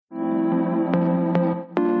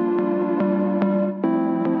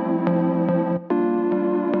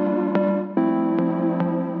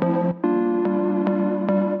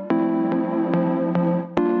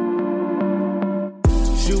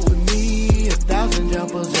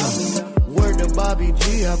Bobby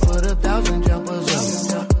G, I put 1,000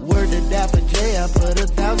 jumpers up. Word to Dapper J, I put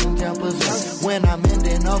 1,000 jumpers up. When I'm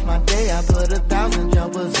ending off my day, I put 1,000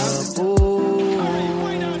 jumpers up. Ooh.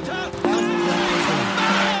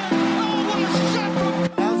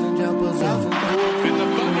 1,000 jumpers up. In the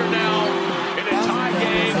Thunder now, in a tie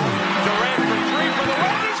game. Durant for three for the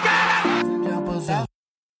win. He's got it! 1,000 jumpers up.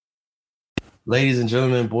 Ladies and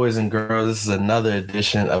gentlemen, boys and girls, this is another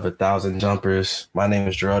edition of 1,000 Jumpers. My name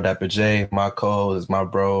is Jarrell Dapper J. My co-host is my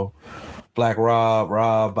bro, Black Rob,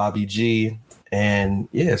 Bobby G. And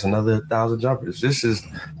yeah, it's another 1,000 Jumpers. This is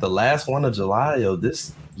the last one of July. Yo,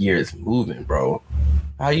 this year is moving, bro.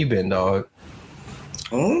 How you been, dog?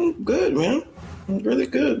 Oh, good, man. I'm really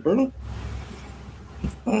good, bro.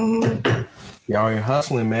 Y'all are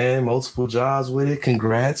hustling, man. Multiple jobs with it.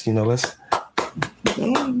 Congrats. You know, let's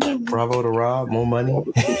bravo to Rob. More money.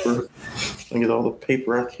 I get all the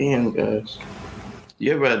paper I can, guys.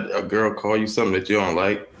 You ever had a girl call you something that you don't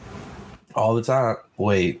like? All the time.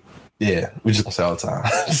 Wait. Yeah, we just gonna say all the time.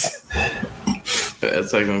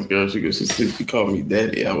 That's like this girl. She called me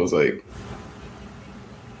daddy. I was like,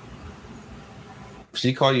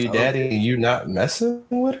 She called you daddy and you not messing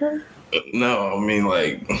with her? no. I mean,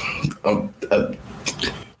 like,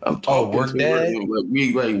 I'm talking work to dad? her. Like,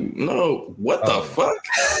 no. What the fuck?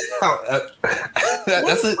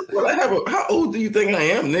 That's it. How old do you think I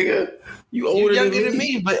am, nigga? You older Younger than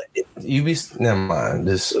me. but you be never mind.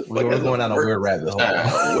 We're going down a weird rabbit hole.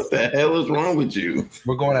 What the hell is wrong with you?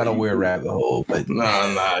 We're going down a weird rabbit hole, but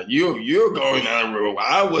Nah. You're going down a road.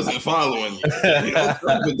 I wasn't following you. You don't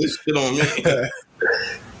put this shit on me.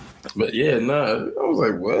 But yeah, nah. I was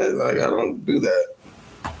like, what? Like, I don't do that.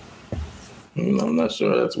 I'm not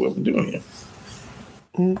sure that's what we're doing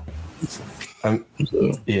here. I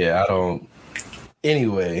don't.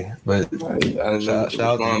 Anyway, but I shout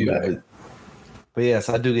out to you. But yes,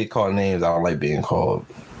 I do get called names I don't like being called.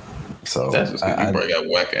 So That's just because you probably got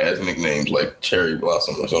whack ass nicknames like Cherry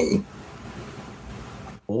Blossom or something.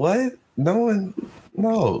 What? No.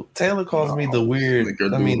 Taylor calls me the weird.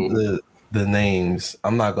 I mean the names.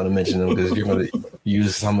 I'm not going to mention them because you're going to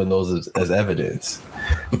use some of those as evidence.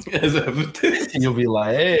 As evidence. You'll be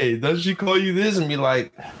like, "Hey, does she call you this?" And be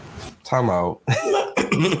like, "Time out."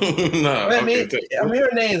 No, I mean, her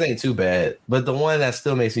names ain't too bad, but the one that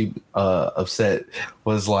still makes me upset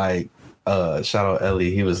was like, shout out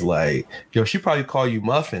Ellie. He was like, "Yo, she probably call you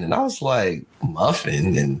Muffin," and I was like,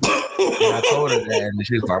 "Muffin?" And I told her that, and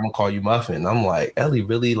she was like, "I'm gonna call you Muffin." I'm like, Ellie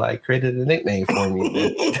really like created a nickname for me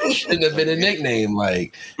that shouldn't have been a nickname.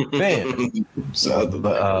 Like, man,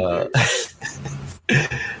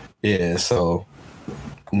 yeah. So,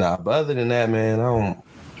 nah. But other than that, man,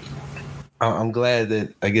 I'm glad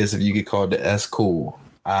that I guess if you get called the S, cool.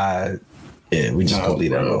 We just gonna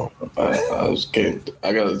leave that alone. I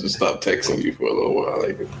gotta just stop texting you for a little while.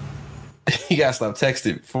 Like, you gotta stop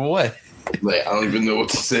texting for what? Like, I don't even know what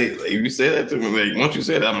to say. Like, if you say that to me, like, once you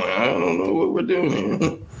say that, I'm like, I don't know what we're doing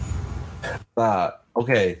here.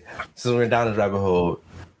 Okay. So we're down this rabbit hole.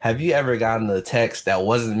 Have you ever gotten a text that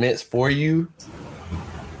wasn't meant for you?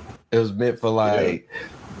 It was meant for like. Yeah.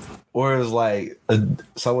 Or it was like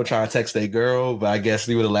someone trying to text a girl, but I guess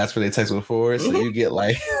you were the last person they texted before, so you get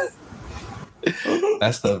like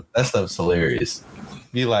that stuff's hilarious.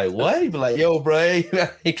 Be like, what? You be like, yo, bro, I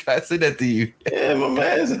ain't trying to say that to you. Yeah, my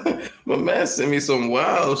man sent me some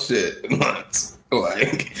wild shit once,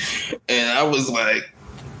 like, and I was like,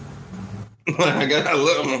 I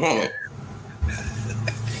love my home.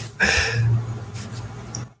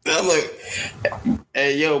 I'm like,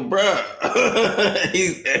 hey, yo, bro.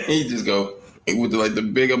 he just go with like the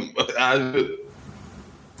big eyes.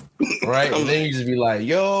 Right, and then you just be like,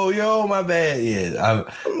 yo, my bad. Yeah, I've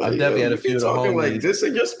definitely had a few of the homies. Like this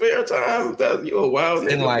in your spare time? That you a wild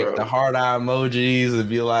nigga, and like bro. The hard eye emojis and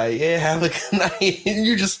be like, yeah, have a good night. And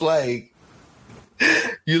you just like,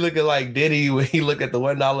 you look at like Diddy when he look at the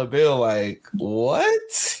 $1 bill, like,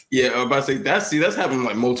 what? Yeah, I'm about to say that's happened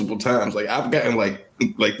like multiple times. Like I've gotten like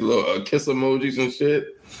little kiss emojis and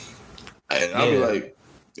shit, and I'll be like,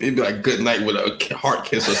 it'd be like good night with a heart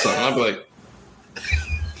kiss or something. I'll be like,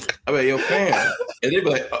 yo, fam, and they'd be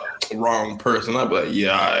like, wrong person. I'd be like,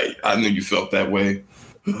 yeah, I knew you felt that way.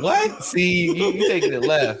 What? See, you taking it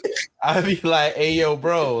left. I'd be like, hey, yo,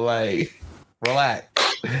 bro, like, relax.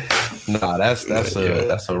 Nah, that's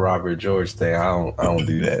a Robert George thing. I don't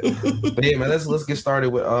do that. But yeah, man, let's get started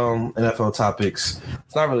with NFL topics.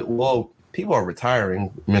 It's not really people are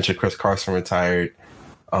retiring. We mentioned Chris Carson retired.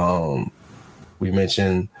 We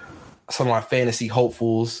mentioned some of my fantasy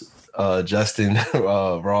hopefuls. Justin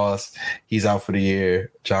Ross, he's out for the year.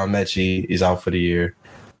 John Mechie, he's out for the year.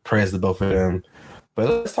 Prayers to both of them. But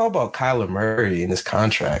let's talk about Kyler Murray and his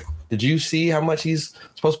contract. Did you see how much he's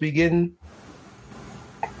supposed to be getting?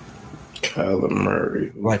 Kyler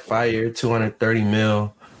Murray. Like 5 year, $230 million.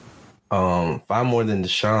 5 more than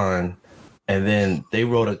Deshaun. And then they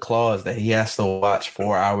wrote a clause that he has to watch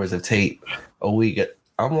 4 hours of tape a week.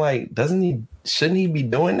 I'm like, shouldn't he be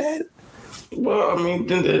doing that? Well, I mean,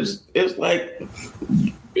 then it's like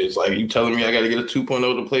you telling me I got to get a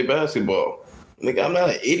 2.0 to play basketball. Nigga, I'm not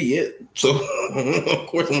an idiot, so of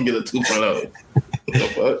course I'm gonna get a 2.0. The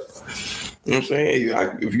fuck? You know what I'm saying?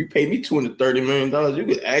 If you pay me $230 million, you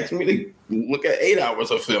could ask me to look at 8 hours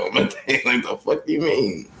of film. Like, the fuck do you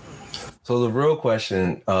mean? So the real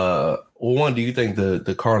question, one, do you think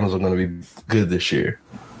the Cardinals are going to be good this year?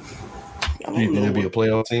 Do you think they'll be a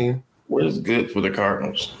playoff team? What is good for the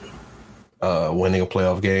Cardinals? Winning a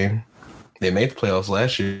playoff game. They made the playoffs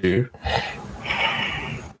last year.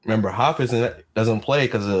 Remember, Hopkins doesn't play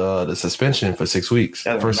because of the suspension for 6 weeks.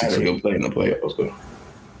 First 6 weeks. He'll play in the playoffs, though.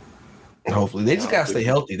 Hopefully, they just gotta stay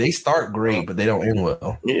healthy. They start great, but they don't end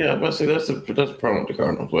well. Yeah, but see, that's the problem with the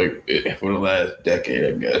Cardinals. Like for the last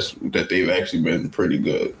decade, I guess that they've actually been pretty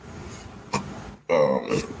good.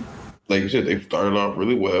 Like you said, they started off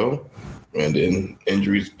really well, and then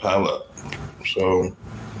injuries pile up. So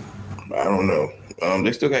I don't know.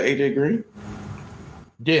 They still got AJ Green.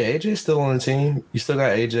 Yeah, AJ's still on the team. You still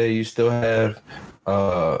got AJ. You still have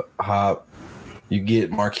Hop. You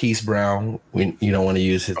get Marquise Brown when you don't want to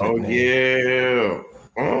use his nickname.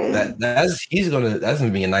 Oh yeah. That's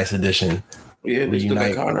gonna be a nice addition. Yeah, they still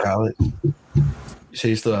got Connor. You say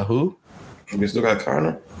you still got who? They still got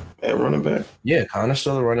Connor at running back. Yeah, Connor's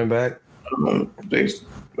still a running back. Like I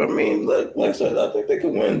said, I think they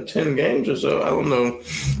can win 10 games or so. I don't know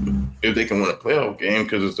if they can win a playoff game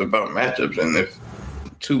because it's about matchups, and if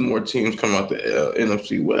 2 more teams come out the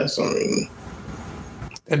NFC West, I mean.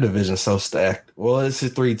 That division's so stacked. Well, it's a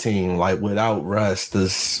 3-team. Like, without Russ,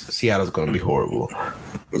 Seattle's going to be horrible.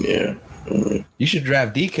 Yeah. Mm-hmm. You should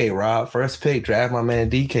draft DK, Rob. First pick, draft my man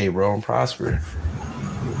DK, bro, and prosper.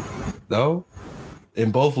 No?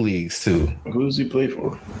 In both leagues, too. Who does he play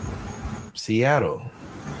for? Seattle.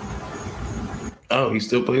 Oh, he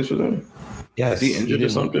still plays for them? Yes. Is he injured or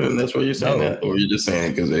something? And that's why you're saying that? Or you're just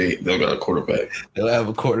saying because they'll got a quarterback? They'll have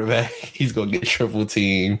a quarterback. He's going to get triple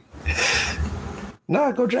team.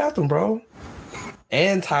 Nah, go draft him, bro.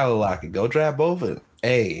 And Tyler Lockett. Go draft both of them.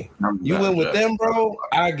 Hey, you win with them, bro,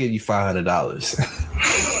 I'll give you $500.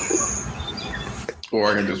 Or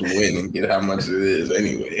I can just win and get how much it is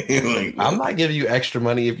anyway. I'm not giving you extra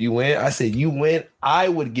money if you win. I said you win, I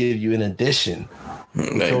would give you an addition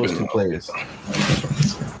to those 2 players.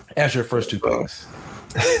 As your first 2 picks.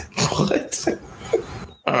 What?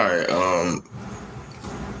 All right,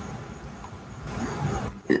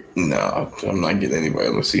 no, I'm not getting anybody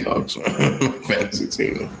on the Seahawks fantasy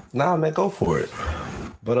team. Nah, man, go for it.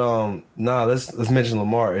 But let's mention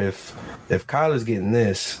Lamar. If Kyler's getting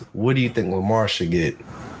this, what do you think Lamar should get?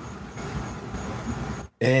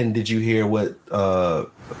 And did you hear what an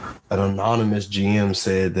anonymous GM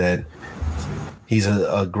said, that he's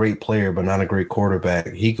a great player but not a great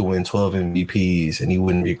quarterback? He could win 12 MVPs and he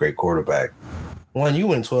wouldn't be a great quarterback. One, you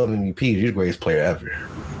win 12 MVPs, you're the greatest player ever.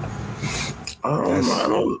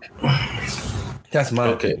 That's my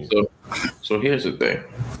opinion. So here's the thing.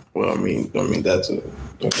 Well, I mean that's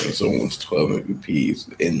someone's 12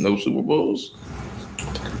 MVPs and no Super Bowls.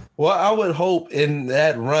 Well, I would hope in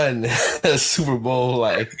that run, a Super Bowl,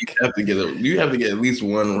 like you have to get at least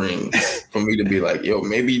 1 ring for me to be like, yo,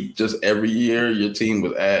 maybe just every year your team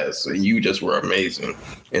was ass and you just were amazing,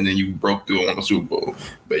 and then you broke through on the Super Bowl,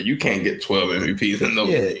 but you can't get 12 MVPs and no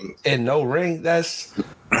rings. And no ring. That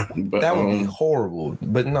would be horrible.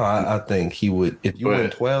 But no, I think he would. If you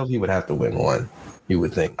win 12, he would have to win 1. You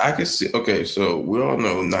would think. I could see. Okay, so we all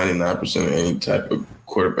know 99% of any type of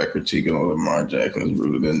quarterback critique on Lamar Jackson is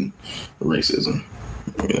rooted in racism.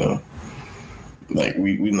 You know, like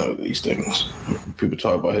we know these things. People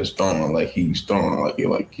talk about his throwing like he's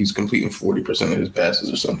completing 40% of his passes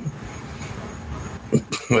or something.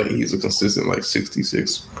 Like he's a consistent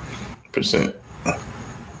 66%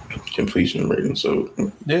 completion rating. So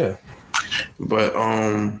yeah, but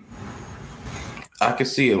I can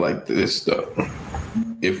see it like this stuff.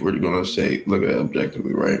 If we're gonna say, look at it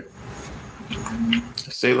objectively, right?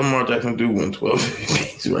 Say Lamar Jackson do win 12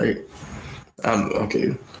 MVPs, right?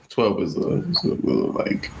 Okay, 12 is a little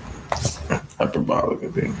hyperbolic,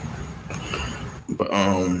 I think. But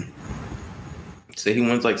say he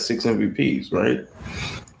wins 6 MVPs, right?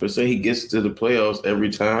 But say he gets to the playoffs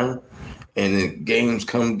every time, and then games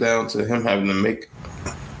come down to him having to make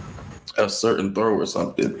a certain throw or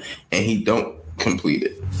something, and he don't complete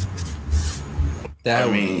it. That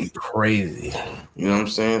would be crazy. You know what I'm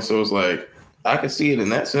saying? So it's like I can see it in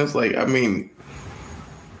that sense. Like, I mean,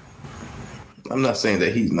 I'm not saying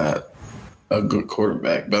that he's not a good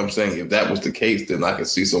quarterback, but I'm saying if that was the case, then I could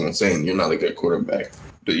see someone saying you're not a good quarterback,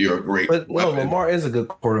 that you're a great. But no, Lamar is a good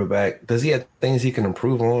quarterback. Does he have things he can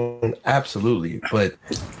improve on? Absolutely. But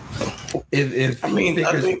if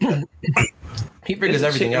he figures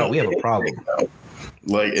everything out, we have a problem.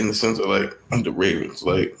 Like in the sense of like the Ravens,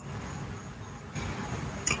 like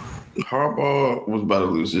Harbaugh was about to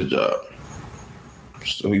lose his job,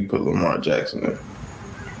 so he put Lamar Jackson in,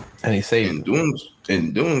 and he saved.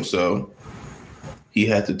 In doing so, he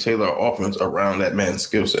had to tailor our offense around that man's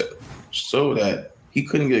skill set, so that he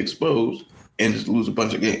couldn't get exposed and just lose a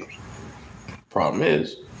bunch of games. Problem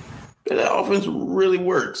is that offense really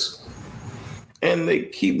works, and they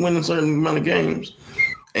keep winning a certain amount of games.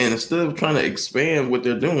 And instead of trying to expand what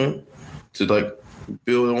they're doing to like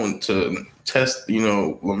build on to test,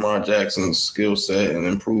 Lamar Jackson's skill set and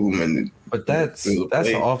improve him, but that's an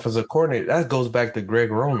offensive coordinator. That goes back to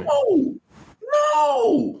Greg Roman.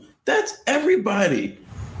 No, that's everybody.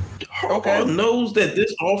 Harbaugh knows that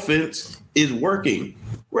this offense is working.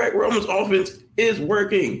 Greg Roman's offense is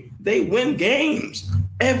working. They win games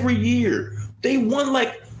every year. They won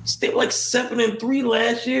like 7-3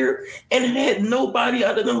 last year and had nobody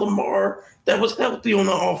other than Lamar that was healthy on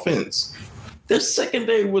the offense. Their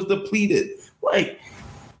secondary was depleted. Like,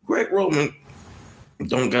 Greg Roman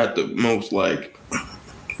don't got the most like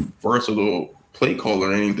versatile play caller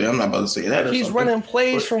or anything. I'm not about to say that. He's running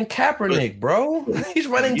plays from Kaepernick, bro. He's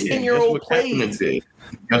running 10-year-old plays.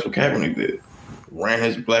 That's what Kaepernick did. Ran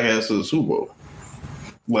his black ass to the Super Bowl.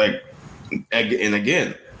 Like, and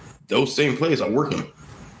again, those same plays are working.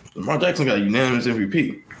 Lamar Jackson got a unanimous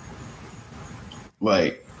MVP.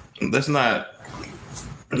 Like, let's not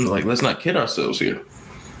kid ourselves here.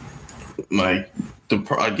 Like, the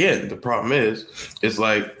problem is, it's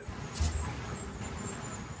like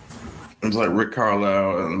Rick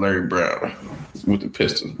Carlisle and Larry Brown with the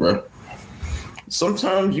Pistons, bro.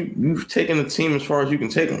 Sometimes you've taken the team as far as you can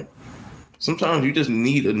take them. Sometimes you just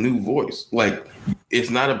need a new voice. Like, it's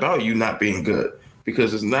not about you not being good.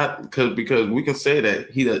 Because it's not because we can say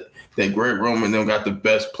that that Greg Roman don't got the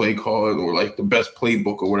best play caller or like the best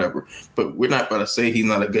playbook or whatever, but we're not going to say he's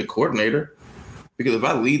not a good coordinator. Because if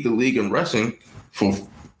I lead the league in rushing for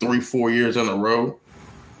 3-4 years in a row,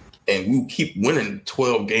 and we keep winning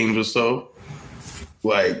 12 games or so,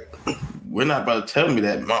 like, we're not about to tell me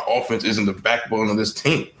that my offense isn't the backbone of this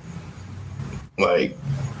team. Like,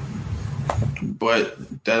 but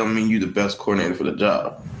that don't mean you're the best coordinator for the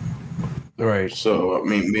job. Right. So, I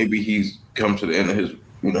mean, maybe he's come to the end of his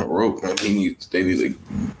rope and they need to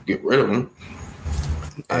get rid of him.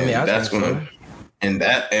 And that's gonna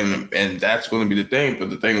be the thing. But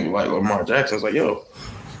the thing with like Lamar Jackson is like, yo,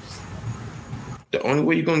 the only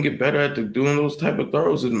way you're gonna get better at doing those type of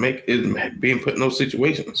throws is being put in those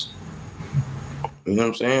situations. You know what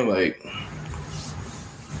I'm saying? Like,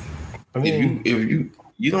 I mean, if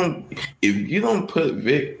you don't put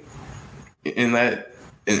Vic in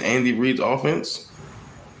Andy Reid's offense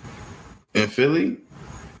in Philly,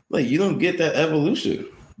 like, you don't get that evolution.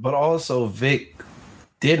 But also Vic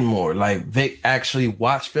did more. Like, Vic actually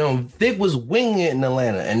watched film. Vic was winging it in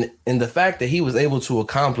Atlanta, and the fact that he was able to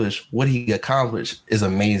accomplish what he accomplished is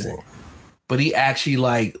amazing. But he actually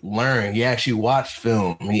like learned. He actually watched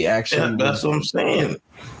film. That's what I'm saying.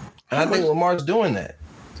 And I think Lamar's doing that.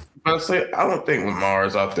 I don't think Lamar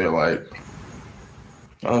is out there like.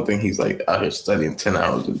 I don't think he's like out here studying 10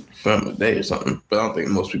 hours of film a day or something. But I don't think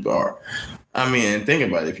most people are. I mean, and think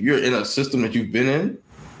about it. If you're in a system that you've been in,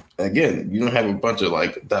 again, you don't have a bunch of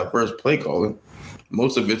like diverse play calling.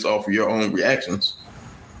 Most of it's off of your own reactions.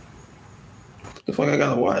 What the fuck I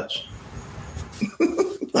gotta watch?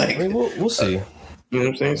 Like, I mean, we'll see. You know what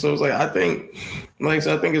I'm saying? So it's like I think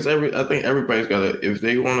everybody's gotta, if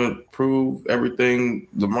they want to prove everything,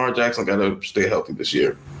 Lamar Jackson gotta stay healthy this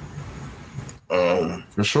year.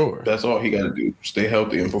 For sure. That's all he got to do. Stay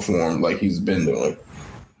healthy and perform like he's been doing.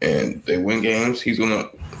 And they win games, he's going to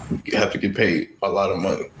have to get paid a lot of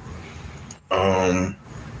money.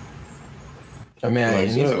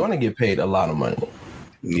 He's going to get paid a lot of money.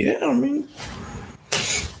 Yeah, I mean.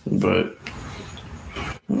 But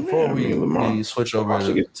before we switch over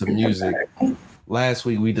to music, last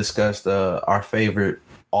week we discussed our favorite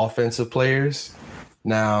offensive players.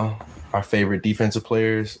 Now, our favorite defensive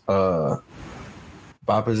players.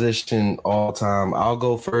 By position all time. I'll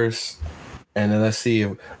go first, and then let's see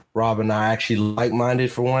if Rob and I actually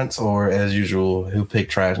like-minded for once, or as usual, he'll pick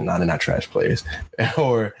trash. No, they're not trash players.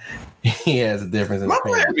 Or he has a difference in My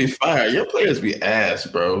opinion. players be fire. Your players be ass,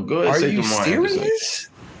 bro. Go ahead. Are say you Jamar serious?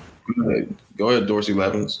 Anderson. Go ahead, Dorsey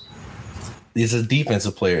Levens. These are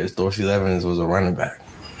defensive players. Dorsey Levens was a running back.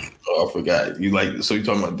 Oh, I forgot. You like? So you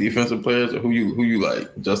talking about defensive players, or who you like?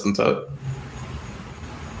 Justin Tuck.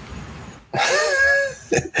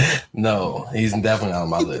 No, he's definitely not on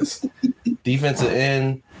my list. Defensive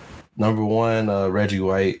end, number 1, Reggie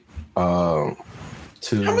White.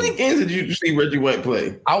 2. How many games did you see Reggie White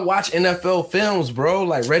play? I watch NFL films, bro.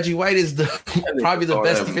 Like Reggie White is probably the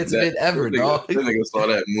best defensive end ever, dog. That nigga saw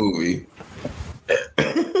that movie.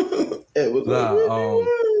 It was Nah,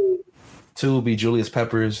 2 would be Julius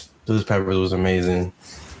Peppers. Julius Peppers was amazing.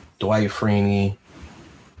 Dwight Freeney,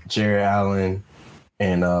 Jared Allen,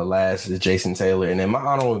 and last is Jason Taylor. And then my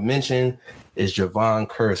honorable mention is Javon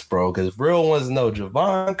Curse, bro. Because real ones know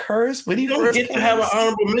Javon Curse, but he don't get to have an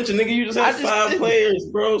honorable mention, nigga. You just have 5 players,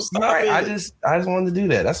 bro. Stop it. I just wanted to do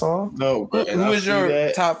that. That's all. No, bro. Who is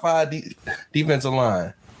your top 5 defensive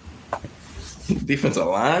line? Defensive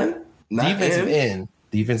line? Defensive end.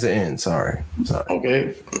 Defensive end. Sorry.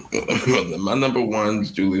 Okay. My number 1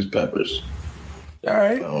 is Julius Peppers. All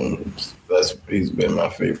right. He's been my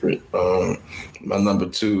favorite. My number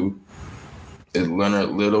 2 is Leonard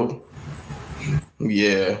Little.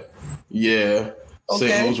 Yeah. Okay.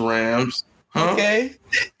 St. Louis Rams. Huh? Okay.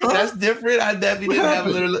 That's different. I definitely didn't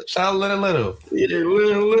have shout out Leonard Little. Yeah,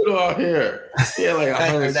 Leonard Little out here. Yeah, like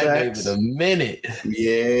 100 that gave sacks. it a minute.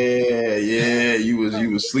 Yeah. You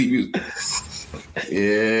was sleep.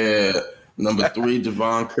 Yeah. Number 3,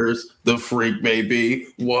 Javon Curse, the freak, baby.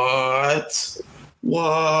 What?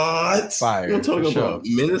 Fire. You're talking about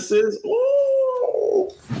menaces? Ooh.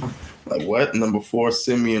 Like what? Number 4,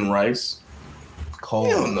 Simeon Rice. Cold.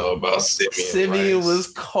 You don't know about Simeon Simeon Rice. was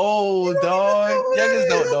cold, dog. Youngins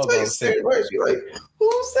don't know about Simeon. Rice. You're like,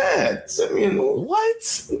 who's that? Simeon.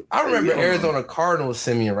 What? I remember Arizona Cardinals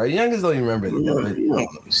Simeon, right? Youngins don't even remember that. You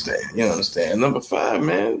don't understand. You don't understand. Number 5,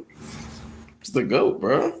 man. It's the GOAT,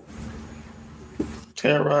 bro.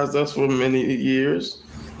 Terrorized us for many years.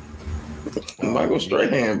 Michael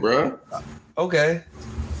Strahan, bro. Okay.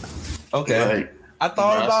 Like, I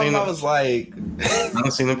thought about him. I him. was like,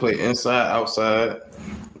 I've seen him play inside, outside.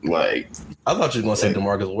 Like, I thought you were gonna say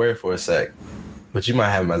DeMarcus Ware for a sec, but you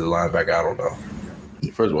might have him as a linebacker. I don't know.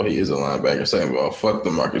 first of all, he is a linebacker. Second of all, fuck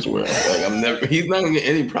DeMarcus Ware. Like, he's not gonna get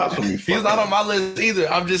any props from me. He's not on my list either.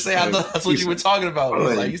 I'm just saying, I thought that's what you were talking about.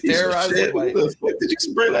 Like, he's terrorizing. What the fuck did you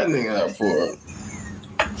spray that nigga out for?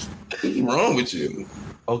 What's wrong with you?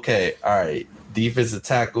 Okay, all right. Defensive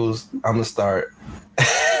tackles. I'm gonna start.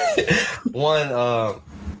 One,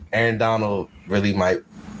 Aaron Donald really might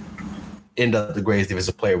end up the greatest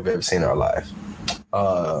defensive player we've ever seen in our life.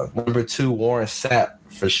 Number 2, Warren Sapp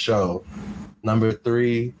for sure. Number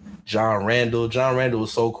 3, John Randall. John Randall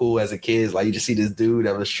was so cool as a kid. Like, you just see this dude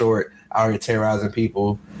that was short out here terrorizing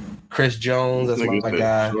people. Chris Jones, that's my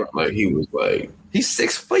guy. Short, like, he was like, he's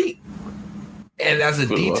 6 feet. And that's a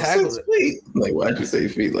D tackle. 6 feet. Like, why'd you say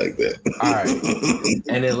feet like that? All right.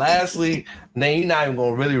 And then lastly, now you're not even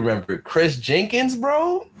gonna really remember Chris Jenkins,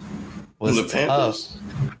 bro. Was the tough.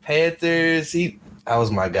 Panthers. That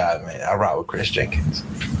was my guy, man. I rock with Chris Jenkins.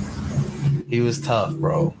 He was tough,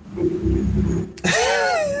 bro.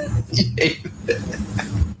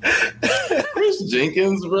 Chris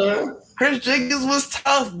Jenkins, bro. Chris Jenkins was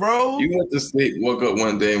tough, bro. You went to sleep, woke up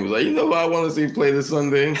one day and was like, you know what I want to see play this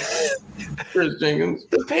Sunday? Chris Jenkins.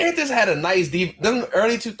 The Panthers had a nice defense. Them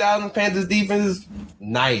early 2000s Panthers defense,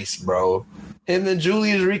 nice, bro. Him and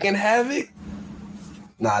Julius wreaking havoc.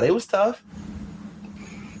 Nah, they was tough.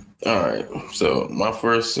 All right. So my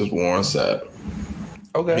first is Warren Sapp.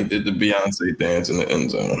 Okay. He did the Beyonce dance in the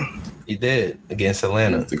end zone. He did against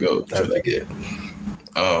Atlanta. To go. I forget.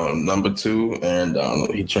 Number 2, Aaron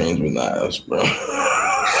Donald. He trains with knives, bro.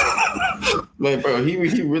 Like, bro, he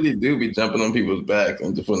really do be jumping on people's backs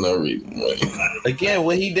and for no reason. Like, again,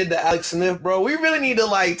 when he did the Alex Smith, bro, we really need to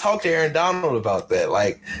like talk to Aaron Donald about that.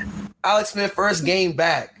 Like, Alex Smith first game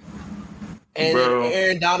back, and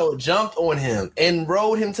Aaron Donald jumped on him and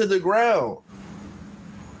rode him to the ground,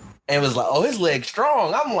 and was like, "Oh, his leg's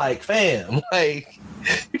strong." I'm like, "Fam, like,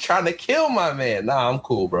 you trying to kill my man?" Nah, I'm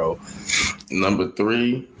cool, bro. Number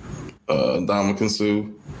 3, Ndamukong Suh.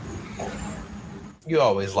 You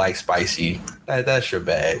always like spicy. That's your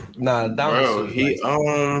bag. Nah, bro, he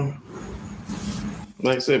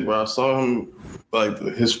like I said, bro, I saw him like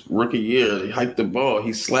his rookie year. He hiked the ball.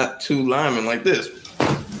 He slapped 2 linemen like this,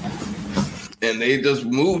 and they just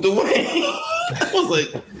moved away. I was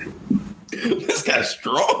like, this guy's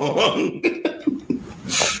strong.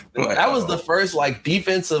 That was the first like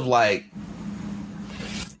defensive like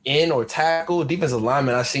end or tackle defensive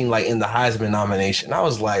lineman I seen like in the Heisman nomination. I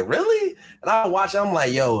was like, really? And I watched. I'm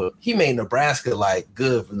like, yo, he made Nebraska like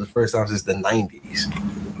good for the first time since the '90s.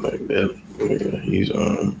 Like that. Yeah, he's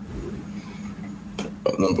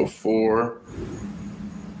number 4.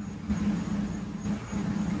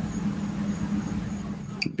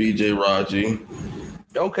 BJ Raji.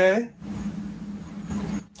 Okay.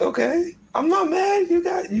 I'm not mad. You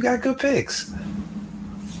got good picks.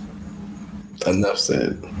 Enough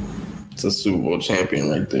said. It's a Super Bowl champion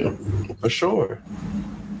right there. For sure.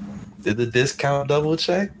 Did the discount double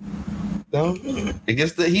check? No? I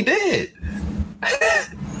guess that he did.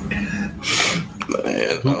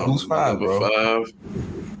 Man, Who's 5, number bro? 5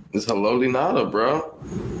 is Haloti Ngata, bro.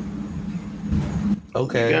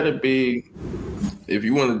 Okay. You gotta be, if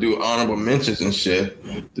you want to do honorable mentions and shit,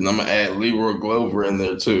 then I'm gonna add Leroy Glover in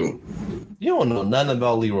there too. You don't know nothing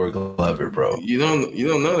about Leroy Glover, bro. You don't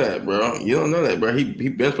know that, bro. You don't know that, bro. He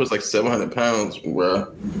bench pressed like 700 pounds,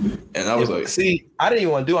 bro. And I was like, see, I didn't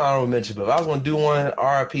even want to do honorable mention, but if I was gonna do one,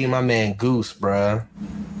 RIP my man Goose, bro.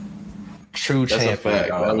 True that's champion. a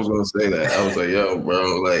fact. I was gonna say that. I was like, yo,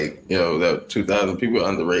 bro, like, yo, that 2,000 people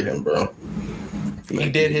underrate him, bro. He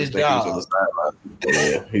did his job. He was on the sideline.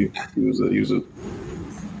 Yeah, he was a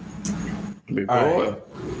big boy. Right.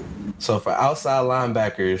 So for outside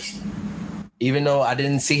linebackers, even though I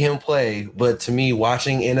didn't see him play, but to me,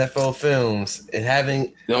 watching NFL films and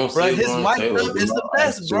having bro, his mic up is the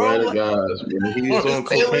best, bro. Swear to God, bro. He is on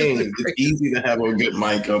cocaine. It's easy to have a good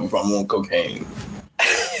mic up if I'm on cocaine.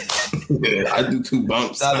 Yeah, I do 2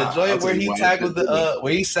 bumps. Now the joint where he tackled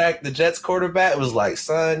where he sacked the Jets quarterback was like,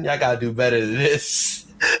 son, y'all gotta do better than this.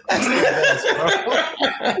 That's the best, bro.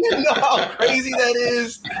 You know how crazy that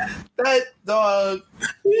is? That dog,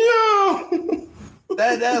 yo.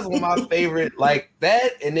 That's one of my favorite, like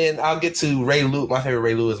that, and then I'll get to Ray Lewis. My favorite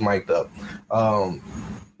Ray Lewis mic'd up.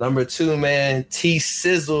 Number 2, man, T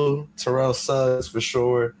Sizzle, Terrell Suggs for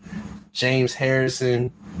sure. James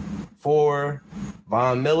Harrison. 4,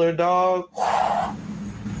 Von Miller, dog.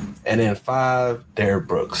 And then 5, Derrick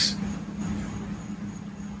Brooks.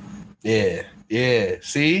 Yeah.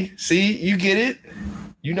 See, you get it.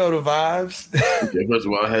 You know the vibes. Yeah, first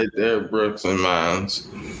of all, I had Derrick Brooks in mind.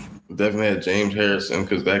 Definitely had James Harrison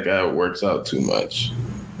because that guy works out too much.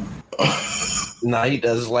 Nah, he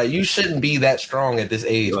does. Like, you shouldn't be that strong at this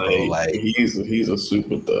age, bro. Like, he's a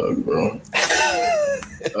super thug, bro.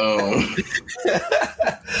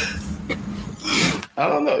 I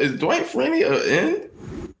don't know. Is Dwight Freeney an end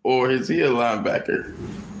or is he a linebacker?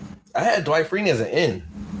 I had Dwight Freeney as an end.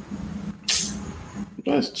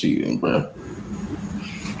 That's cheating, bro.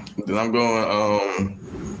 Then I'm going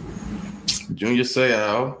Junior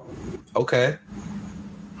Seau. Okay.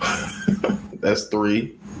 That's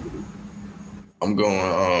 3. I'm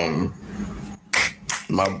going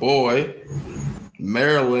my boy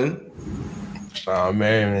Maryland. Sean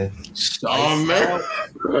Merriman.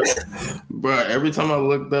 Bro, every time I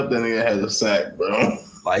looked up, that nigga had a sack, bro.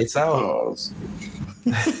 Lights out.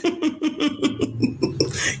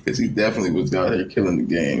 Because he definitely was out here killing the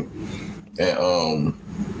game. And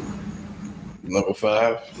number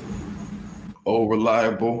 5, old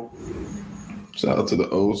reliable. Shout out to the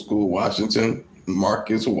old school Washington,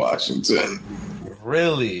 Marcus Washington.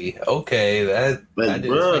 Really? Okay, that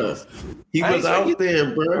bro. He was out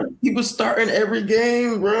there, bro. He was starting every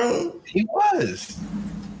game, bro. He was.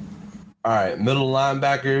 All right, middle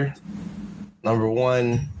linebacker. Number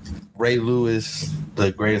 1, Ray Lewis,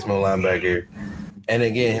 the greatest middle linebacker. And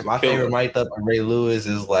again, my favorite mic up on Ray Lewis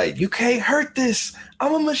is like, you can't hurt this.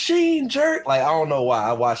 I'm a machine, jerk. Like, I don't know why.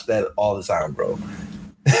 I watch that all the time, bro.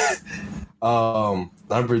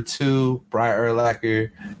 Number 2, Brian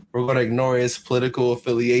Urlacher. We're going to ignore his political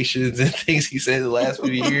affiliations and things he said the last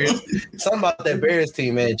few years. Something about that Bears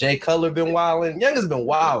team, man. Jay Cutler been wilding. Young has been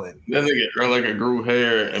wilding. That nigga Urlacher grew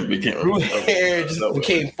hair and became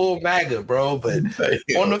became full MAGA, bro. But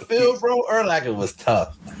on the field, bro, Urlacher was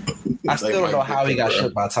tough. I still don't know how he got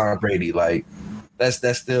shut by Tom Brady. Like, that's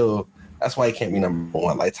why he can't be number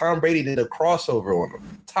 1. Like, Tom Brady did a crossover on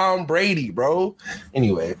him. Tom Brady, bro.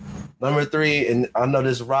 Anyway, number 3, and I know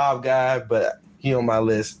this Rob guy, but he on my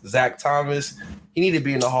list. Zach Thomas. He need to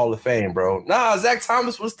be in the Hall of Fame, bro. Nah, Zach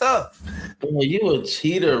Thomas was tough. Bro, you a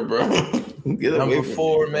cheater, bro. Number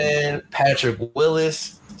 4, man, Patrick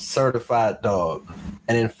Willis, certified dog.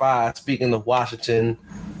 And then 5, speaking of Washington,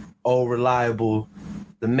 old reliable,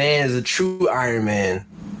 the man is a true Iron Man,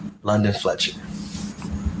 London Fletcher.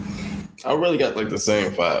 I really got like the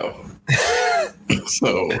same 5.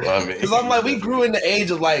 So, I mean. Because I'm like, we grew in the age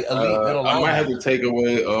of like elite middle I might have to take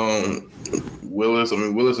away Willis. I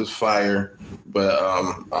mean, Willis is fire, but I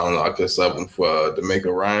don't know. I could sub him for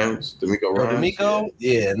D'Amico Ryans. D'Amico?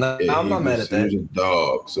 Yeah, no, Yeah, I'm not mad at that. He was a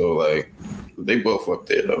dog. So like, they both up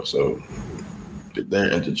there though. So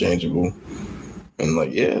they're interchangeable. And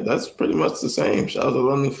like, yeah, that's pretty much the same. Shout out to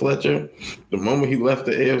London Fletcher. The moment he left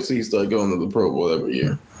the AFC, he started going to the Pro Bowl every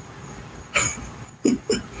year.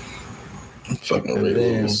 Fucking And Ray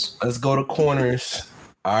then Lewis. let's go to corners.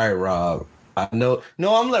 All right, Rob. I know.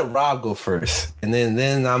 No, I'm gonna let Rob go first, and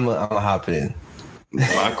then I'm gonna hop in.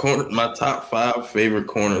 My top 5 favorite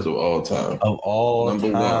corners of all time. Of all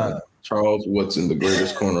Number time. 1, Charles Woodson, the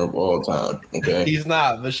greatest corner of all time. Okay, He's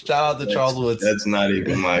not, but shout out to Charles Woodson. That's not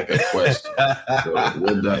even like a question. So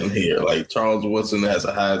we're done here. Like Charles Woodson has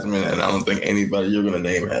a Heisman, and I don't think anybody you're gonna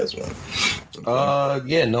name has one.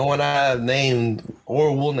 Yeah, no one I have named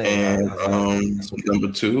or will name. And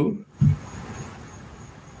number 2,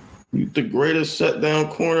 the greatest shutdown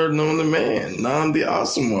corner known to man, Nnamdi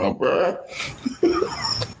Asomugha, bro.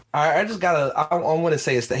 I just gotta. I want to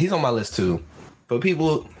say it's that he's on my list too. For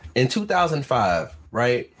people in 2005,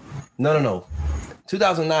 right? No.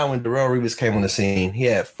 2009 when Darrelle Revis came on the scene, he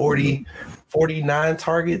had 49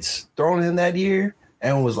 targets thrown in that year,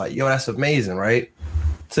 and was like, "Yo, that's amazing, right?"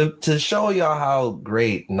 To show y'all how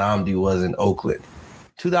great Nnamdi was in Oakland,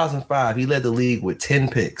 2005 he led the league with 10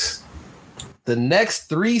 picks. The next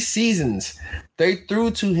 3 seasons, they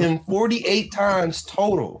threw to him 48 times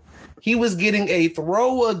total. He was getting a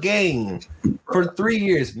throw a game for 3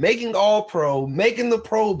 years, making All-Pro, making the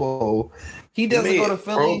Pro Bowl. He doesn't go to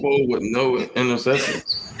Philly. Pro Bowl with no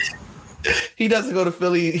interceptions. He doesn't go to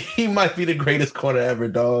Philly. He might be the greatest corner ever,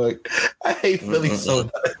 dog. I hate Philly so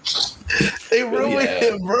much. They ruined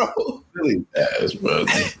him, bro. Philly ass, bro.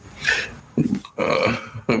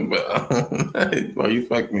 But why you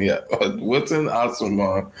fuck me up? Woodson,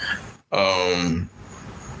 Asomugha,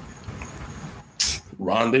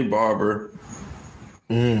 Rondé Barber.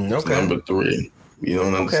 Okay. Number 3. You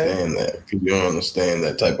don't understand that because you don't understand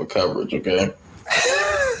that type of coverage. Okay.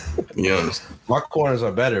 You understand? My corners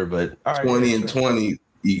are better, but all right. 20 and 20.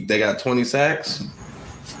 They got 20 sacks.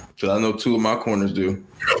 So I know 2 of my corners do.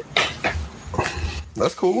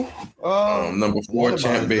 That's cool. Number 4,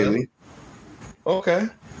 Champ Bailey. Okay.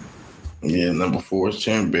 Yeah, number 4 is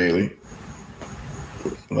Champ Bailey.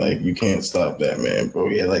 Like, you can't stop that, man, bro.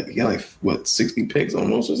 He had like what, 60 picks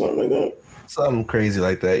almost or something like that? Something crazy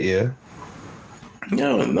like that, yeah.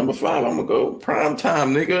 Yo, number 5, I'm gonna go prime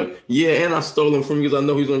time, nigga. Yeah, and I stole him from you because I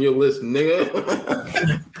know he's on your list,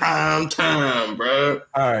 nigga. Prime time, bro.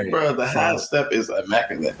 All right. Bro, the high step is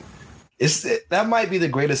immaculate. That might be the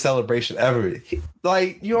greatest celebration ever.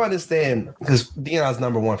 Like, you understand, because Deion's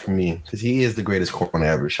number 1 for me, because he is the greatest corner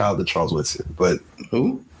ever. Shout out to Charles Woodson. But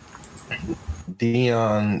who?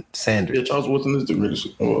 Deion Sanders. Yeah, Charles Woodson is the greatest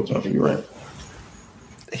of all time. You're right.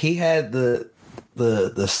 He had the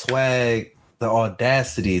swag, the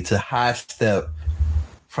audacity to high step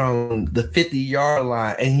from the 50-yard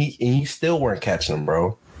line, and you still weren't catching him,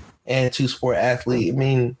 bro. And 2-sport athlete. I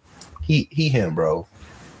mean, he him, bro.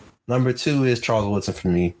 Number 2 is Charles Woodson for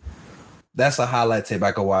me. That's a highlight tape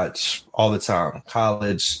I could watch all the time.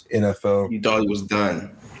 College, NFL. You thought he was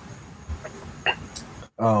done.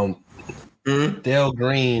 Dale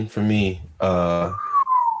Green for me, for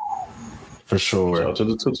sure. Shout out to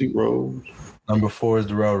the Tootsie Rolls. Number 4 is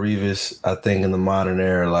Darrelle Revis. I think in the modern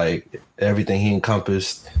era, like everything he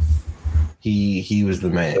encompassed, he was the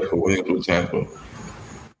man. Williams with Tampa.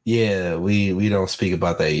 Yeah, we don't speak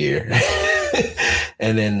about that year.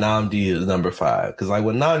 And then Nnamdi is number 5. Because like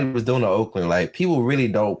what Nnamdi was doing in Oakland, like people really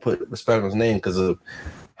don't put respect on his name because of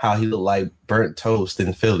how he looked like burnt toast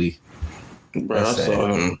in Philly. Bro,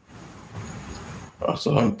 I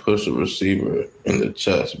saw him push a receiver in the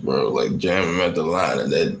chest, bro. Like jam him at the line,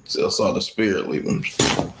 and then I saw the spirit leave him.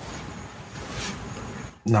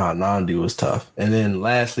 Nah, Nnamdi was tough. And then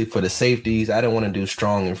lastly, for the safeties, I didn't want to do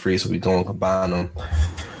strong and free, so we going to combine them.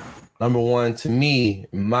 Number 1, to me,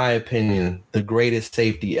 in my opinion, the greatest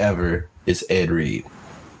safety ever is Ed Reed.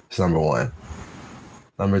 It's number 1.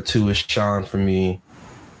 Number 2 is Sean for me.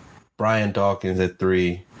 Brian Dawkins at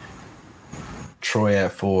 3. Troy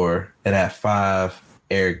at 4. And at 5,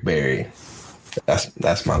 Eric Berry.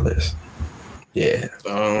 That's my list. Yeah.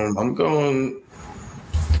 I'm going.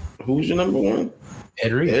 Who's your number 1?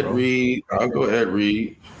 Ed Reed. Ed Reed. I'll go Ed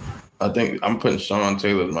Reed. I think I'm putting Sean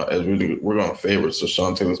Taylor as my as we're going favorites, so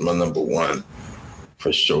Sean Taylor's my number 1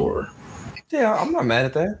 for sure. Yeah, I'm not mad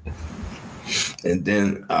at that. And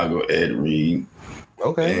then I'll go Ed Reed.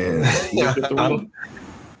 Okay. And who's your third one?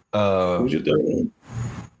 Who's your third one?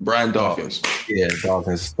 Brian Dawkins. Yeah,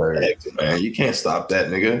 Dawkins third. Man, you can't stop that,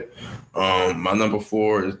 nigga. My number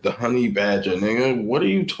 4 is the Honey Badger, nigga. What are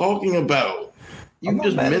you talking about? You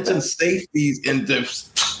just mentioned safeties and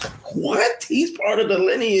what? He's part of the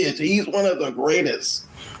lineage. He's one of the greatest.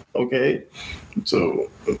 Okay,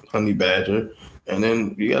 so Honey Badger, and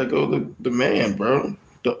then you gotta go the man, bro,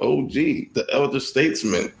 the OG, the elder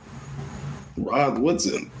statesman, Rod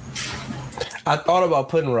Woodson. I thought about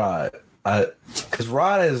putting Rod, because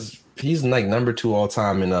Rod he's like number 2 all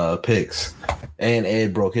time in picks, and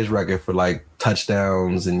Ed broke his record for like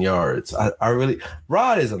touchdowns and yards.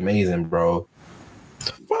 Rod is amazing, bro.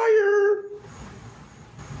 Fire.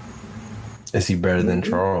 Is he better than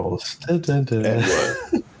Charles? And what?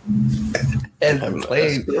 And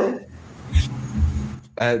played.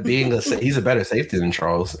 He's a better safety than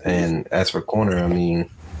Charles. And as for corner, I mean,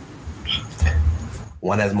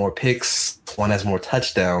 one has more picks, one has more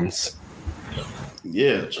touchdowns.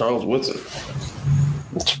 Yeah, Charles Woodson.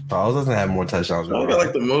 Charles doesn't have more touchdowns. Charles got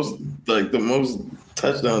like the most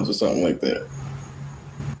touchdowns or something like that.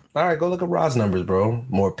 All right, go look at Rod's numbers, bro.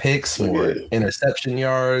 More picks, more interception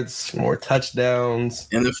yards, more touchdowns.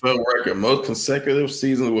 NFL record, most consecutive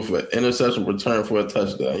seasons with an interception return for a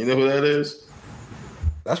touchdown. You know who that is?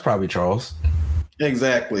 That's probably Charles.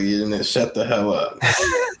 Exactly, and then shut the hell up.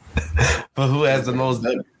 But who has the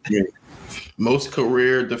most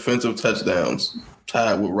career defensive touchdowns?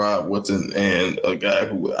 Tied with Rod Woodson and a guy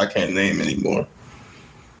who I can't name anymore.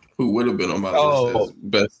 Who would have been on my list as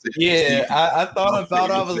best? Yeah, I thought about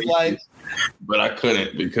it. I was like, but I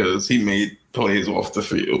couldn't because he made plays off the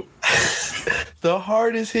field. The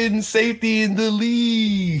hardest hitting safety in the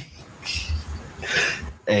league.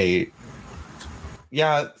 Hey,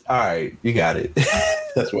 yeah, all right, you got it.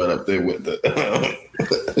 That's right up there with the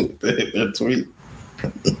tweet.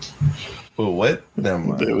 Well, what? Never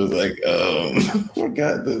mind. It was like, I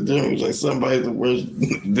forgot the German. It was like somebody's the worst.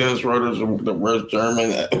 Dennis Schroeder's the worst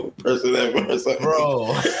German person ever. Or something.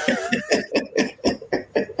 Bro.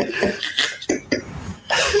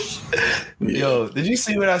 Yo, did you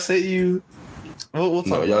see what I sent you? We'll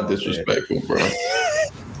talk y'all disrespectful, bro.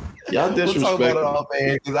 Y'all disrespectful. We'll talk about it all,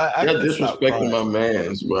 man. Y'all disrespecting my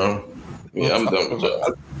mans, bro. Yeah, I'm done with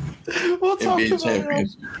y'all. We'll talk NBA about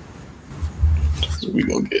champions. So we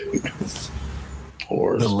gonna get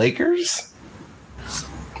horse. The Lakers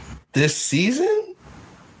this season.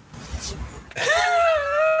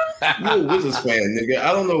 You're a Wizards fan, nigga.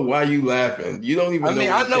 I don't know why you laughing. You don't even. I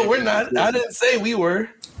mean, I know we're not. I didn't say we were.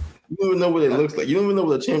 You don't even know what it looks like. You don't even know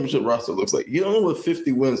what a championship roster looks like. You don't know what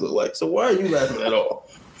 50 wins look like. So why are you laughing at all?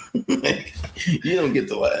 You don't get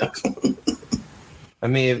to laugh. I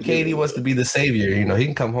mean, if KD wants to be the savior, he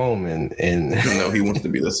can come home and no, he wants to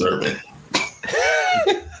be the servant.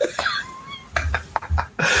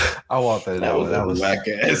 I want that. That was a whack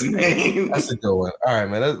ass name. That's a good one. All right,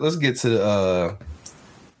 man. Let's get to the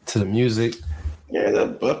music. Yeah, the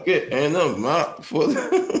bucket and the mop for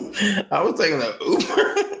I was taking an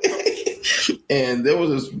Uber and there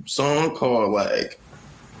was this song called like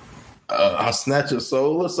I'll Snatch Your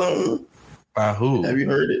Soul or something. By who? Have you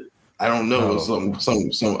heard it? I don't know. No. It was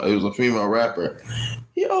some it was a female rapper.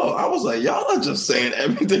 Yo, I was like, y'all are just saying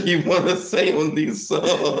everything you want to say on these songs.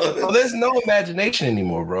 Well, there's no imagination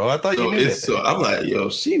anymore, bro. I thought you knew that. So I'm like, yo,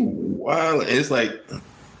 she wild. It's like,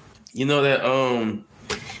 you know that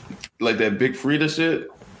like that Big Frida shit.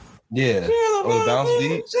 Yeah. Or the bounce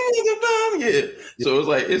beat. Yeah. So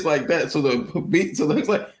it's like that. So the beat, so it's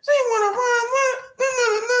like she wanna run,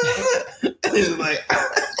 and it's like,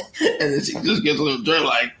 and then she just gets a little drunk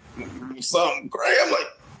like something crazy. I'm like.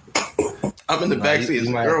 I'm in the back seat. There's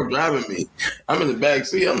a girl driving me. I'm in the back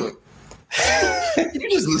seat. I'm like, you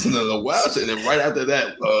just listen to the wild shit, and then right after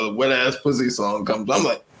that, Wet Ass Pussy song comes. I'm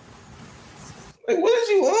like, what is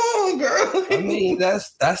you on, girl? I mean,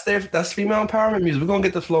 that's female empowerment music. We're gonna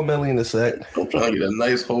get to Flo Milli in a sec. I'm trying to get a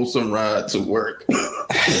nice wholesome ride to work.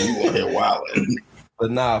 You want here wilding.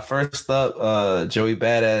 But nah, first up, Joey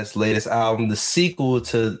Badass latest album, the sequel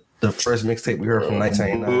to the first mixtape we heard from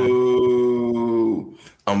 1989.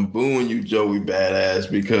 I'm booing you, Joey Badass,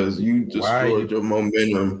 because you destroyed your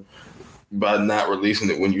momentum by not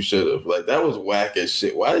releasing it when you should have. Like, that was whack as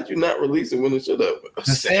shit. Why did you not release it when it should have? The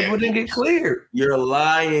sample didn't get cleared. You're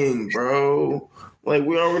lying, bro. Like,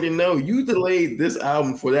 we already know. You delayed this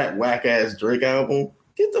album for that whack ass Drake album.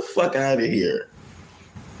 Get the fuck out of here.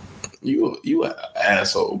 You an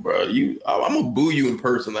asshole, bro. I'm gonna boo you in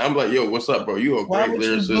person. I'm like, yo, what's up, bro? You a great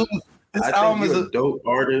lyricist. I think you're a dope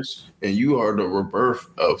artist, and you are the rebirth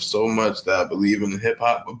of so much that I believe in hip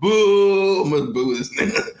hop. Boo! I'm gonna boo this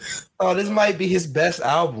nigga. Oh, this might be his best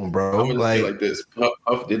album, bro. I'm gonna say like this.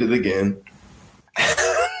 Puff did it again.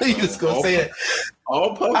 You was gonna say it.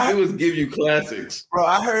 All Puff did was give you classics. Bro,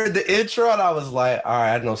 I heard the intro and I was like, all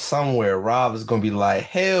right, I know somewhere Rob is gonna be like,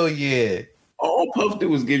 hell yeah. All Puff did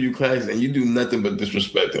was give you classics, and you do nothing but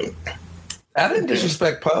disrespect him. I didn't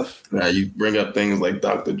disrespect Puff. Now you bring up things like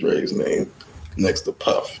Dr. Dre's name next to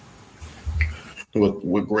Puff.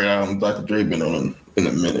 What great album Dr. Dre been on in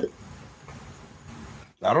a minute?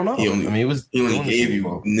 I don't know. He only gave you Super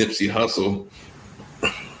Bowl. Nipsey Hussle.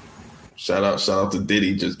 Shout out to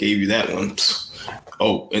Diddy, just gave you that one.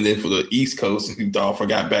 Oh, and then for the East Coast, you dog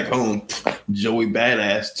forgot back home. Joey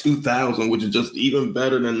Badass 2000, which is just even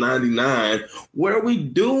better than 99. What are we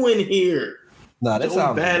doing here? Nah, that Joey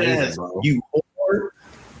sounds Badass, amazing, bro. you whore.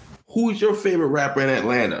 Who's your favorite rapper in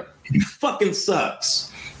Atlanta? He fucking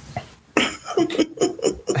sucks.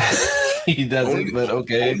 He doesn't, but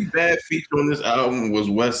okay. Only bad feature on this album was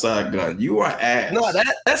West Side Gun. You are ass. No,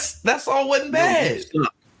 that's all wasn't bad. No,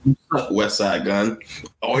 you suck, West Side Gun.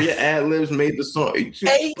 All your ad libs made the song.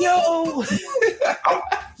 Hey yo,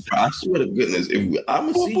 I swear to goodness, if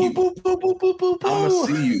I'm gonna see you, I'm gonna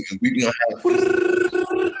see you, and we gonna have.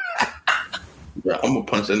 Bro, I'm gonna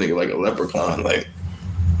punch that nigga like a leprechaun. Like,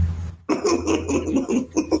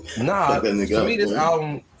 nah. Fuck that nigga To up, me, this man.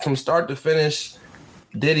 album from start to finish,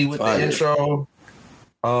 Diddy with Fire. the intro.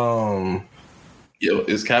 Yo,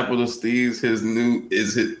 is Capital Steez his new?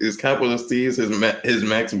 Is Capital Steez his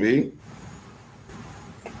Max B?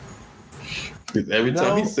 'Cause every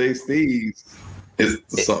time he No. says Steez, it's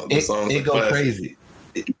the song. The song's it a go classic. crazy.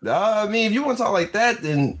 I mean, if you want to talk like that,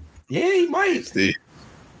 then yeah, he might. Steez.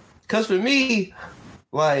 Cause for me,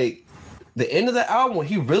 like the end of the album, when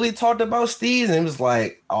he really talked about Steez, and it was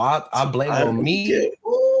like, oh, I blame it on me. Yeah.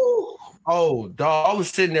 Ooh. Oh, dog, I was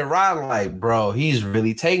sitting there riding like, bro, he's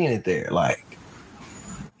really taking it there. Like,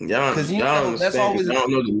 Y'all, 'Cause you y'all know, that's understand. always- Y'all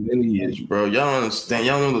know the lineage, bro. Y'all understand.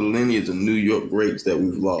 Y'all know the lineage of New York greats that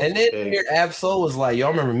we've lost. and then okay? here Absol was like, y'all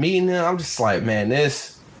remember meeting him? I'm just like, man,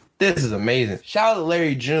 this is amazing. Shout out to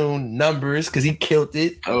Larry June, Numbers, because he killed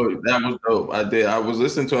it. Oh, that was dope. I did. I was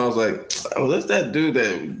listening to it. I was like, oh, that's that dude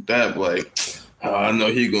that like, oh, I know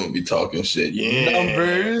he gonna be talking shit. Yeah.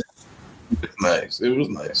 Numbers. It's nice. It was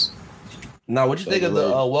nice. Now, what you think of the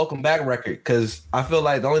Welcome Back record? Because I feel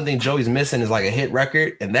like the only thing Joey's missing is like a hit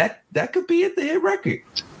record, and that could be it, the hit record.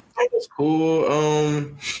 It's cool.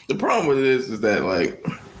 The problem with this is that like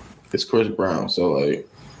it's Chris Brown. So like,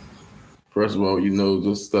 first of all, you know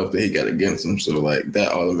the stuff that he got against him. So like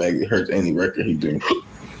that automatically hurts any record he do.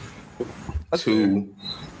 Two,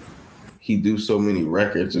 he do so many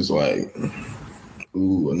records. It's like,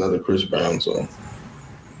 ooh, another Chris Brown song.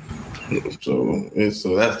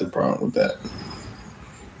 So that's the problem with that.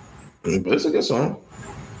 But it's a good song.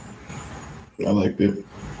 I liked it.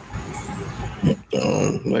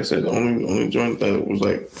 Like I said, the only joint that was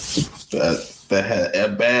like that had a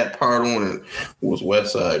bad part on it was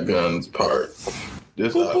West Side Gun's part.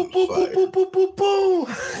 This Boo, album boo, was boo, fire. boo, boo, boo, boo.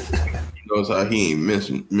 He knows how he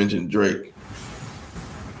ain't mentioned Drake.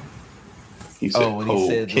 He said Oh, when Cole, he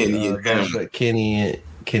said Kenny, and him.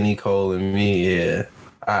 Kenny Cole and me, yeah.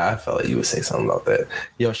 I felt like you would say something about that.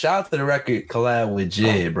 Yo, shout out to the record collab with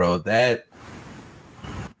Jid, bro. That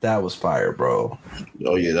was fire, bro.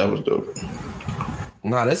 Oh yeah, that was dope.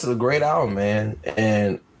 Nah, this is a great album, man.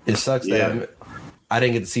 And it sucks that I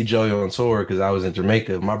didn't get to see Joey on tour because I was in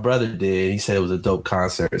Jamaica. My brother did. He said it was a dope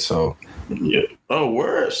concert. So Yeah. Oh,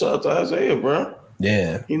 word. Shout out to Isaiah, bro.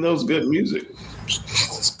 yeah. He knows good music.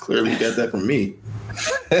 Clearly got that from me.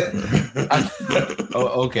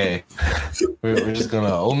 Oh, okay. We're just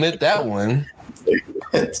gonna omit that one.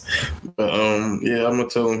 But yeah, I'm gonna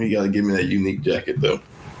tell him he gotta give me that unique jacket though.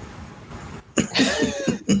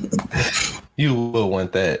 You will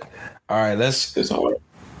want that. All right, let's. It's hard.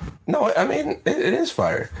 No, I mean it is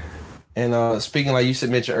fire. And speaking like you said,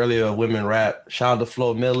 mentioned earlier, of women rap. Shout out to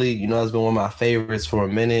Flo Milli. You know, it's been one of my favorites for a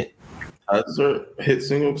minute. How does her hit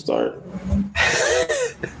single start?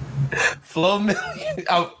 Flo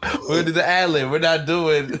Milli. We'll do the ad lib. We're not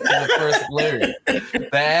doing the first lyric. The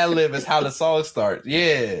ad lib is how the song starts.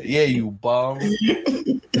 Yeah, you bum.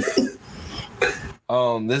 This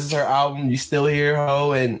is her album. You Still Here,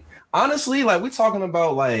 Ho. And honestly, like, we're talking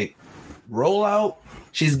about like rollout.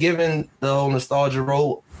 She's giving the whole nostalgia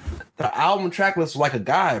role. The album track list was like a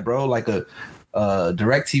guide, bro, like a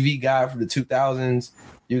DirecTV guide for the 2000s.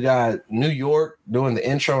 You got New York doing the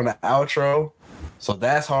intro and the outro, so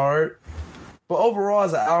that's hard. But overall,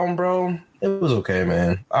 as an album, bro, it was okay,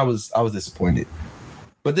 man. I was disappointed.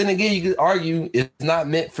 But then again, you could argue it's not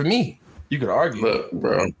meant for me. You could argue. Look,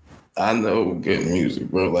 bro, I know good music,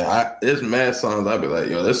 bro. Like, there's mad songs I'd be like,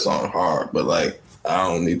 yo, this song hard, but like, I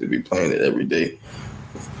don't need to be playing it every day.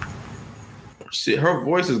 her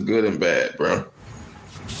voice is good and bad, bro.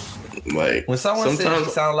 Like when someone said she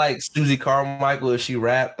sounded like Susie Carmichael if she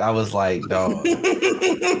rapped, I was like, dog.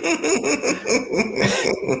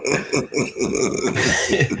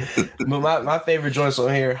 But my favorite joints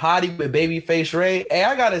on here, Hottie with Babyface Ray. Hey,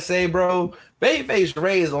 I gotta say, bro, Babyface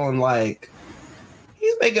Ray is on like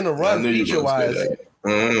he's making a run feature wise.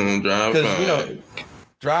 Because you know,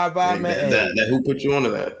 Drive By, man. That who put you onto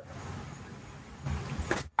that?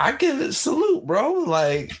 I give it salute, bro.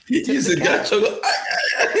 Like you said, got your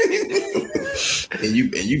and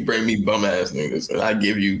you bring me bum ass niggas, and I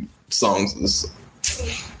give you songs. This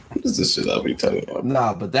is the shit I'll be telling you.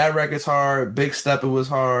 Nah, but that record's hard. Big Step, it was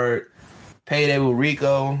hard. Payday with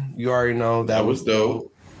Rico, you already know that was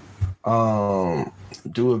dope.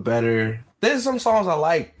 Do It Better. There's some songs I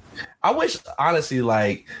like. I wish, honestly,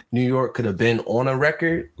 like New York could have been on a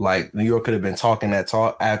record. Like New York could have been talking that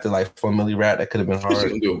talk after like 4 Milli Rap. That could have been hard. She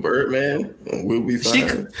can do a Birdman. We'll be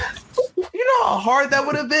fine. You know how hard that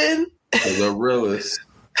would have been. The realest.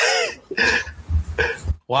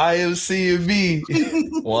 YMC and me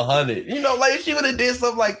 100. You know, like if she would have did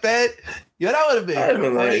something like that, yo, that would have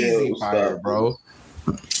been crazy, fire, bro.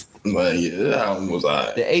 Like, yeah, that album was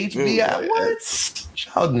alright. The HBI, what?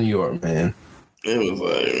 Shout out to New York, man. It was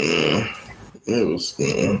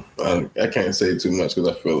like, I can't say too much because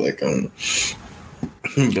I feel like I'm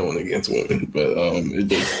going against women, but it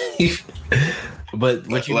just. But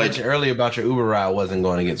what you mentioned earlier about your Uber ride wasn't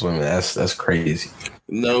going against women. That's crazy.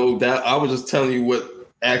 No, that I was just telling you what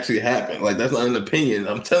actually happened. Like that's not an opinion.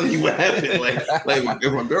 I'm telling you what happened. Like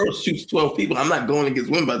if a girl shoots 12 people, I'm not going against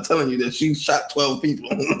women by telling you that she shot 12 people.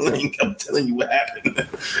 Like, I'm telling you what happened.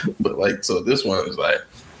 But like, so this one is like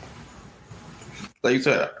you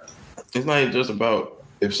said, it's not just about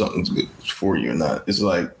if something's good for you or not. It's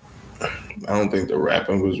like I don't think the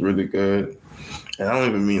rapping was really good, and I don't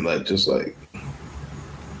even mean like just like.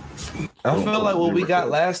 I feel like what we got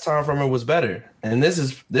last time from her was better, and this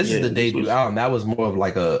is the debut album. That was more of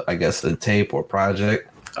like a tape or project.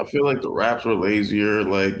 I feel like the raps were lazier.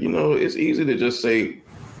 Like, you know, it's easy to just say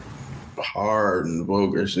hard and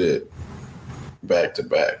vulgar shit back to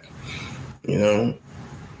back. You know,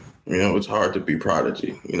 it's hard to be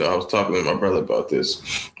Prodigy. You know, I was talking to my brother about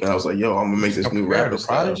this, and I was like, "Yo, I'm gonna make this new rapper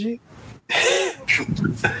Prodigy."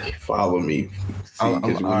 Follow me,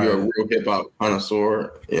 because you're a real hip hop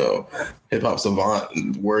connoisseur, you know, hip hop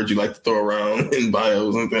savant. Words you like to throw around in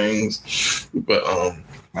bios and things. But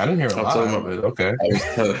I didn't hear a lot of it. Okay,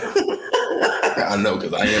 I know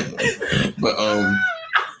because I am. But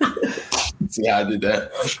see how I did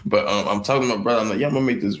that. But I'm talking to my brother. I'm like, yeah, I'm gonna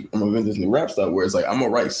invent this new rap style where it's like I'm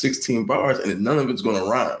gonna write 16 bars and none of it's gonna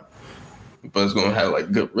rhyme. But it's gonna have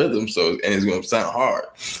like good rhythm, and it's gonna sound hard.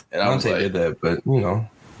 And I was like, did that, but you know,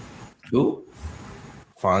 who?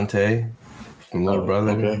 Fonte from Little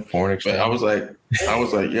Brother, okay. Foreign Exchange. But I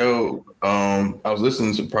was like, yo, I was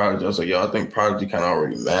listening to Prodigy. I was like, yo, I think Prodigy kind of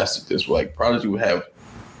already mastered this. Like Prodigy would have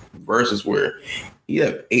verses where he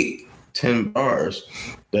have 8-10 bars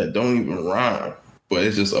that don't even rhyme, but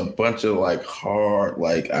it's just a bunch of like hard,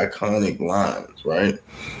 like iconic lines, right?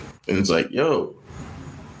 And it's like, yo.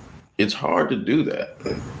 It's hard to do that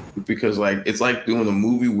because like it's like doing a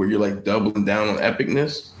movie where you're like doubling down on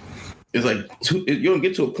epicness. It's like you don't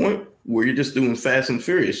get to a point where you're just doing Fast and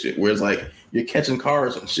Furious shit where it's like you're catching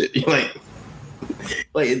cars and shit. You're like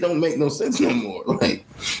it don't make no sense no more. Like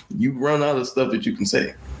you run out of stuff that you can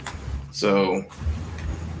say. So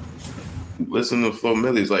listen to Flo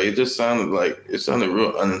Milli's, like it sounded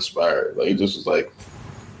real uninspired. Like it just was like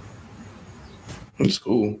it's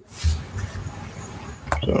cool.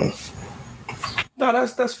 So. No,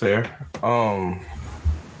 that's fair.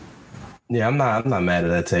 Yeah, I'm not mad at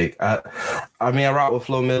that take. I mean, I rock with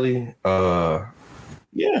Flo Milli.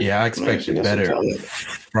 Yeah, I expected better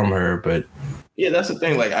from her, but yeah, that's the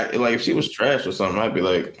thing. Like, if she was trash or something, I'd be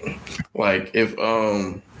like if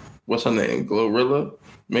what's her name, Glorilla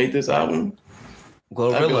made this album.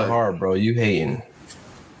 Glorilla hard, bro. You hating?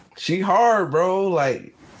 She hard, bro.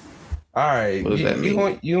 Like, all right, what does that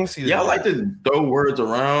mean? You don't see. Y'all like to throw words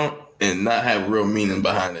around and not have real meaning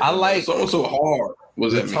behind it. I like something so hard.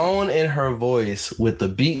 What's the tone in her voice with the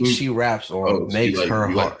beat she raps on makes her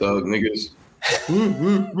hard. Like thug niggas.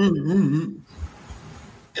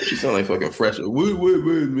 She sound like fucking Fresh. Wait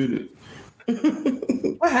a minute.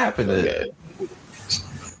 What happened to that?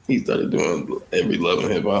 He started doing every love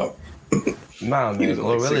and hip hop. Nah, man.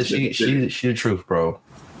 Glorilla, she the truth, bro.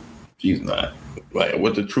 She's not. Like,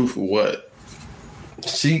 what the truth of what?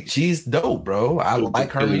 She's dope, bro. I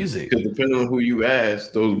like her music. Because depending on who you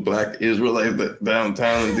ask, those black Israelites that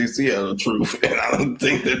downtown in DC are the truth, and I don't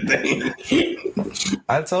think that they.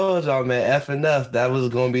 I told y'all, man, FNF, that was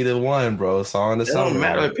gonna be the one, bro. Song the It summer. don't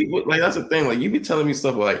matter. People like that's the thing. Like you be telling me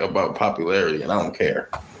stuff like about popularity, and I don't care.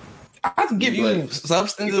 I can give you Like,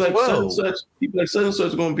 substance People as like well. people like such and such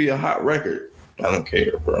is gonna be a hot record. I don't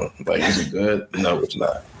care, bro. Like, is it good? No, it's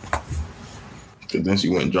not. Because then she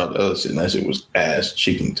went and dropped the other shit, and that shit was ass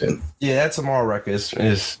Cheekington. Yeah, that Tomorrow record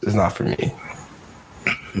is not for me.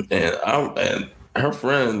 And her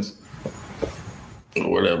friends, or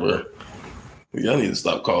whatever, y'all need to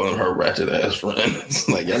stop calling her ratchet ass friends.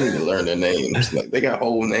 Like, y'all need to learn their names. Like, they got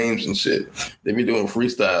whole names and shit. They be doing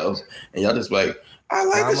freestyles, and y'all just like, I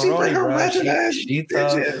like that she bring her ratchet ass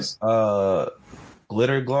bitches.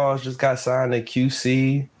 Glitter Gloss just got signed to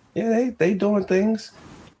QC. Yeah, they doing things.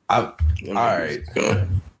 All right.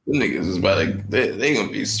 Them niggas is about to, they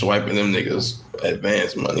gonna be swiping them niggas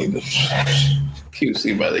advance money.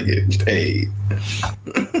 QC about to get paid.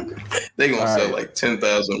 They gonna sell like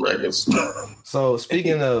 10,000 records. So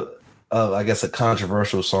speaking of I guess a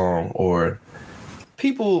controversial song or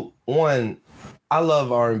people, I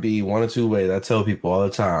love R&B one or two ways. I tell people all the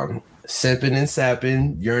time: simping and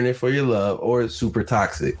sapping, yearning for your love, or super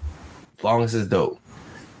toxic. As long as it's dope.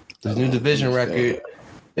 This new Division record,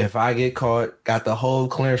 If I Get Caught, got the whole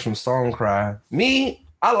clearance from Song Cry. Me,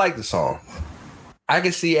 I like the song. I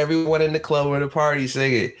can see everyone in the club or the party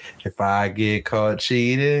singing, if I get caught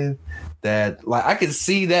cheating. That, like, I can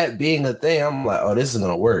see that being a thing. I'm like, oh, this is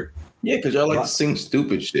gonna work. Yeah, because y'all like to sing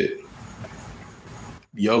stupid shit.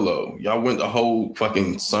 YOLO. Y'all went the whole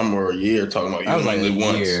fucking summer or year talking about you only live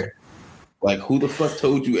once. Like, who the fuck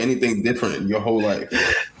told you anything different in your whole life?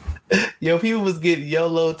 Yo, people was getting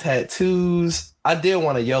YOLO tattoos. I did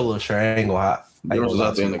want a YOLO shirt. I ain't gonna hide.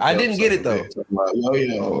 I didn't get it though.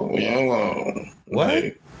 YOLO. What?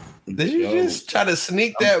 Like, did you just try to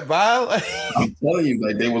sneak that by? I'm telling you,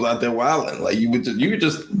 like, they was out there wilding. Like, you would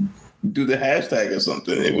just do the hashtag or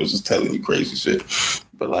something. It was just telling you crazy shit.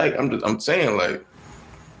 But like, I'm saying, like,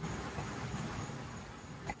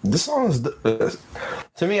 this song is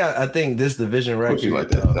to me. I think this Division record. You like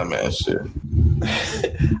that dumbass shit.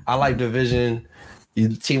 I like Division. You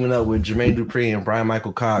teaming up with Jermaine Dupri and Brian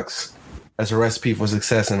Michael Cox. That's a recipe for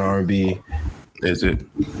success in R&B. Is it?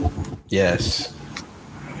 Yes.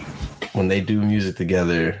 When they do music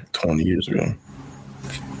together. 20 years ago.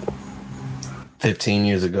 15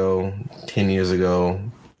 years ago. 10 years ago.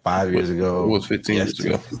 5 years ago. What was 15 years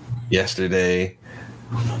ago? Yesterday.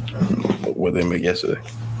 What they make yesterday?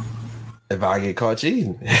 If I Get Caught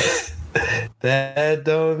Cheating. That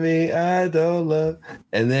don't mean I don't love.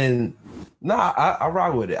 And then, I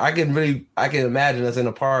rock with it. I can imagine us in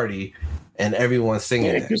a party and everyone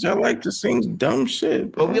singing. Yeah, because I like to sing dumb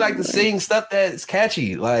shit. But we like to sing stuff that's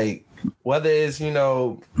catchy. Like, whether it's,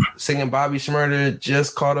 singing Bobby Shmurda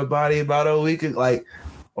just caught a body about a week ago, like,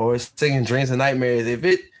 or singing Dreams and Nightmares. If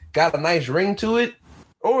it got a nice ring to it,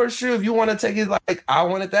 or sure, if you want to take it like I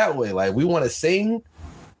want it that way. Like, we want to sing.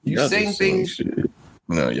 You sing things.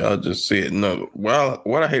 No, y'all just see it. No, well,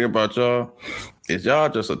 what I hate about y'all is y'all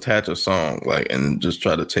just attach a song, like, and just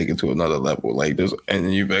try to take it to another level. Like, this,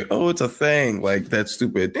 and you be like, oh, it's a thing. Like, that's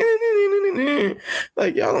stupid.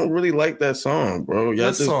 Like, y'all don't really like that song, bro.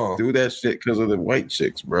 Y'all just do that shit because of the white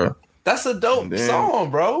chicks, bro. That's a dope song,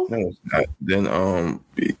 bro. No, it's not. Then,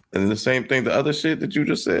 and the same thing, the other shit that you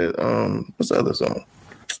just said, what's the other song?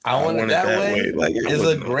 I Want It That Way. Like, it's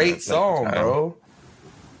a great song, bro.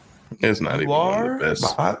 It's not even one of the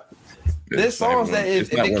best. There's songs that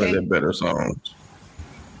it's not one of their better songs.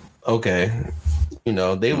 Okay.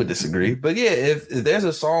 They would disagree. But yeah, if there's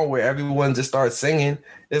a song where everyone just starts singing,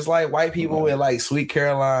 it's like white people with like Sweet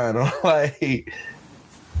Caroline or like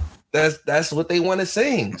that's what they want to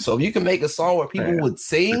sing. So if you can make a song where people would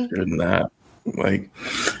sing, you're not like,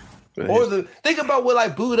 or think about what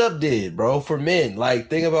like Boot Up did, bro, for men. Like,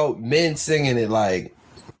 think about men singing it, like,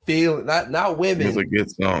 feel not women. It's a good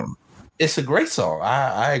song. It's a great song.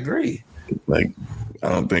 I agree. Like, I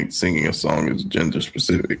don't think singing a song is gender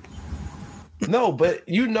specific. No, but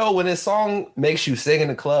when a song makes you sing in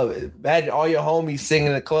the club, imagine all your homies sing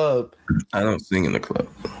in the club. I don't sing in the club.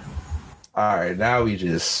 All right, now we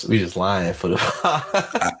just lying for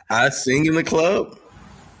the. I sing in the club.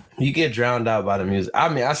 You get drowned out by the music. I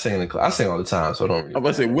mean, I sing in the club. I sing all the time, so don't. I'm about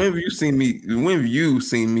to say, when have you seen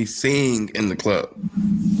me sing in the club?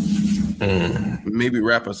 Maybe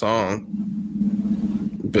rap a song,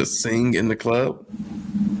 but sing in the club?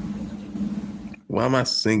 Why am I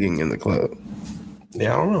singing in the club?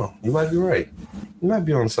 Yeah, I don't know. You might be right. You might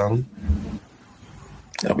be on something.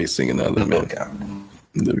 I'll be singing the other men.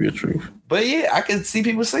 Live your truth. But yeah, I can see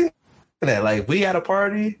people singing that. Like, we had a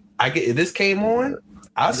party. If this came on,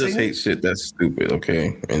 I just hate shit that's stupid,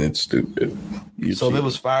 okay? And it's stupid. So if it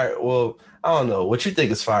was fire, well, I don't know. What you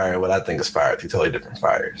think is fire and what I think is fire are two totally different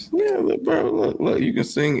fires. Yeah, look, bro. Look, you can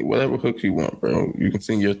sing whatever hook you want, bro. You can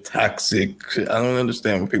sing your toxic shit. I don't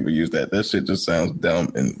understand when people use that. That shit just sounds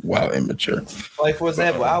dumb and wild immature. Like, for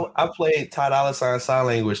example, I played Ty Dolla $ign Sign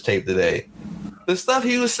Language tape today. The stuff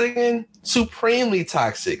he was singing, supremely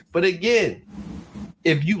toxic. But again,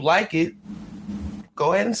 if you like it,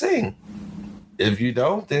 go ahead and sing. If you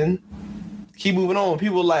don't, then keep moving on.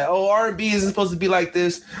 People are like, oh, R&B isn't supposed to be like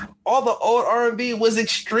this. All the old R&B was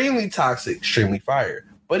extremely toxic, extremely fire,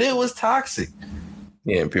 but it was toxic.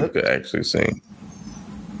 Yeah, and people could actually sing.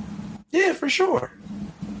 Yeah, for sure.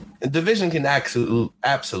 And Division can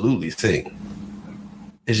absolutely sing.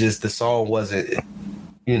 It's just the song wasn't,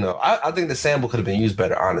 I think the sample could have been used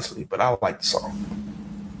better, honestly, but I like the song.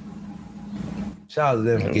 Shout out to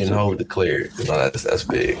them for getting Hov declared. That's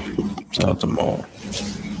big. Shout out to Maul.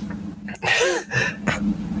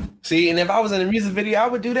 See, and if I was in a music video, I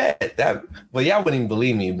would do that. But y'all wouldn't even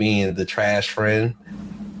believe me being the trash friend,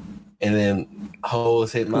 and then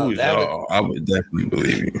hoes hit my. I would definitely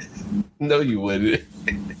believe you. No, you wouldn't.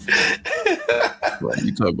 Like,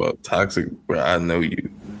 you talk about toxic, bro. I know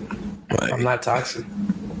you. Like, I'm not toxic.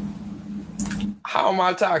 How am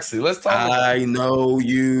I toxic? Let's talk. I know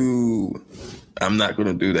you. I'm not going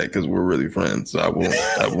to do that because we're really friends. So I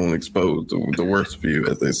won't expose the worst of you,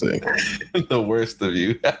 as they say. The worst of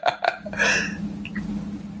you. All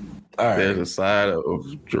right. There's a side of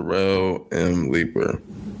Jarrell M. Leaper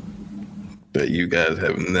that you guys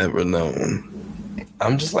have never known.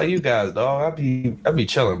 I'm just like you guys, dog. I be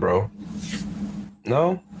chilling, bro.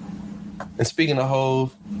 No? And speaking of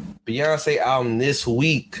Hov, Beyonce album this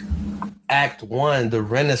week, Act 1, The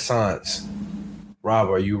Renaissance. Rob,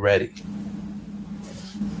 are you ready?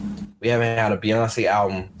 We haven't had a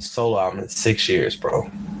Beyonce solo album in 6 years, bro.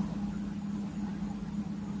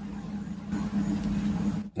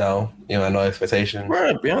 No? You don't have no expectation?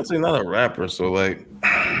 Bro, Beyonce not a rapper, so like...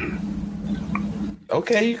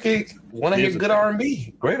 Okay, you can want to hear good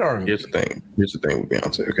R&B. Great R&B. Here's the thing with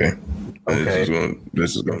Beyonce, okay? Okay.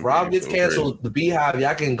 This is going. Rob gets canceled. The Beehive,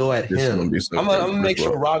 y'all can go at him. I'm gonna make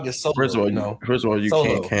sure Rob gets solo. First of all, you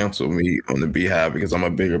can't cancel me on the Beehive because I'm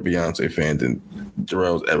a bigger Beyonce fan than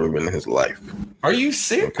Jarrell's ever been in his life. Are you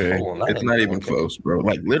serious? Okay, it's not even close, bro.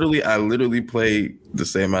 Like I literally played the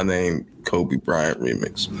Say My Name Kobe Bryant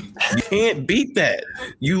remix. You can't beat that.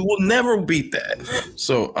 You will never beat that.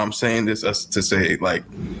 So I'm saying this to say, like,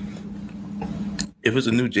 if it's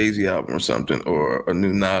a new Jay-Z album or something, or a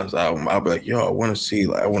new Nas album, I'll be like, yo, I want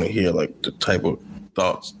to hear like the type of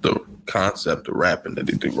thoughts, the concept of rapping that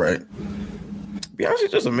they do, right?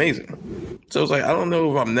 Beyonce's just amazing. So it's like, I don't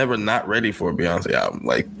know if I'm never not ready for a Beyonce album.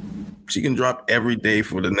 Like, she can drop every day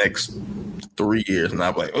for the next 3 years, and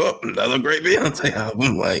I'm like, oh, another great Beyonce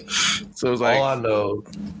album. Like, so it's like, all I know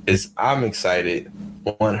is I'm excited.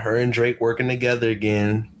 On her and Drake working together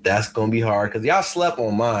again, that's gonna be hard because y'all slept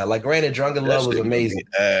on mine. Like, granted, Drunken Love was amazing.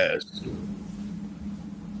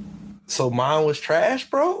 So mine was trash,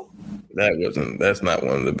 bro. That's not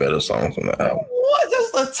one of the better songs on the album. What?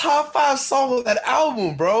 That's the top 5 song of that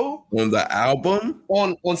album, bro. On the album?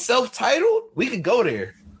 On self-titled? We could go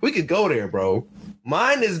there, bro.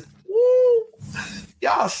 Mine is woo.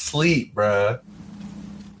 Y'all sleep, bro.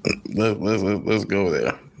 Let's go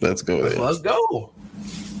there. Let's go.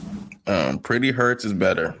 Pretty Hurts is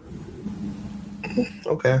better.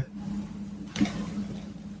 Okay,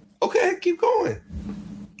 keep going.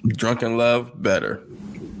 Drunken Love, better.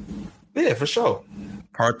 Yeah, for sure.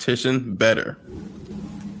 Partition, better.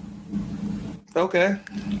 Okay.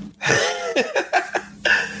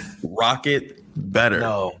 Rocket, better.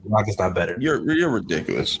 No, Rocket's not better. You're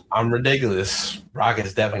ridiculous. I'm ridiculous.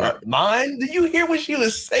 Rocket's definitely not. Mine? Did you hear what she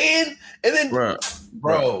was saying? And then,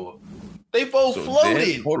 bro. They both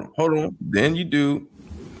floated. Then, hold on. Then you do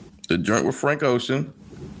the joint with Frank Ocean.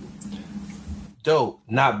 Dope.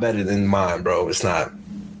 Not better than mine, bro. It's not.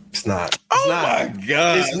 Oh my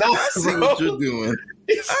God. It's not. I see what you're doing.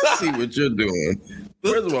 I see what you're doing.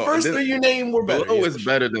 First of all, first three you named were better. Blow is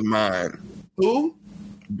better than mine. Who?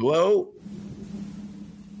 Blow.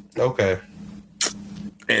 Okay.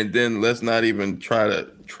 And then let's not even try to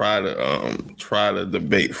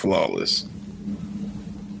debate Flawless.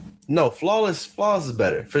 No, Flawless is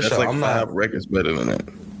better for That's sure. Like I'm 5 records better than that.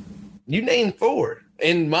 You named 4,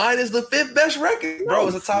 and mine is the 5th best record, bro.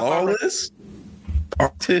 It's a top 5. Flawless,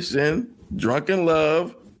 Partition, Drunken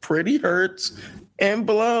Love, Pretty Hurts, and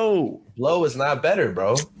Blow. Blow is not better,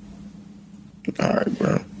 bro. All right,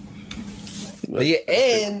 bro. But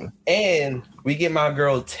yeah, and we get my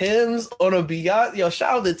girl Tim's on a Beyonce. Yo,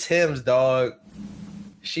 shout out to Tim's, dog.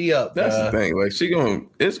 She up. That's the thing. Like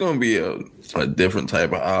it's gonna be a different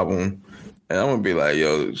type of album, and I'm gonna be like,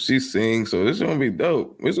 yo, she sings, so it's gonna be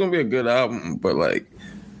dope. It's gonna be a good album, but like,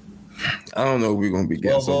 I don't know if we're gonna be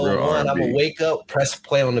getting some real R&B. I'm gonna wake up, press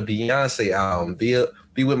play on the Beyonce album,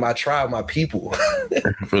 be with my tribe, my people.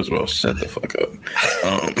 First of all, shut the fuck up.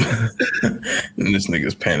 And this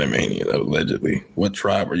nigga's Panamanian, allegedly. What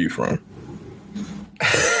tribe are you from?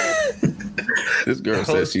 This girl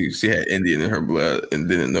said she had Indian in her blood and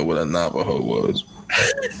didn't know what a Navajo was.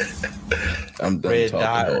 I'm done Red talking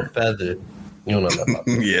dye to or her. feather. You don't know nothing about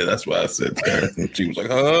that. Yeah, that's what I said to her. And she was like,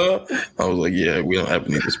 huh? I was like, yeah, we don't ever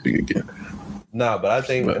need to speak again. Nah, but I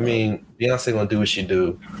think, Beyonce gonna do what she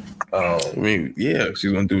do. Yeah,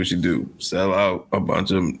 she's gonna do what she do. Sell out a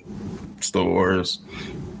bunch of stores.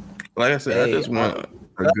 Like I said, I just want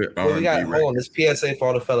a good R&B. Hold on, this PSA for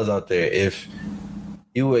all the fellas out there. If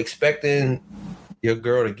you were expecting your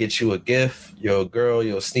girl to get you a gift, your girl,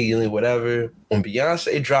 your sneaky whatever, when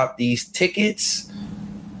Beyonce dropped these tickets,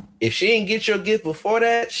 if she didn't get your gift before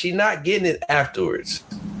that, she not getting it afterwards.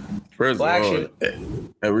 First of all,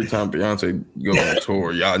 every time Beyonce go on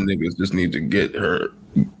tour, y'all niggas just need to get her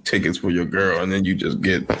tickets for your girl, and then you just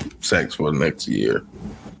get sex for the next year.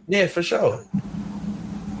 Yeah, for sure.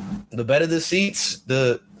 The better the seats,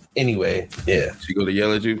 anyway, yeah. She go to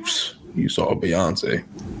yell at you, you saw Beyonce.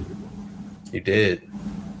 You did.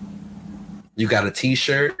 You got a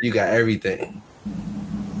t-shirt, you got everything.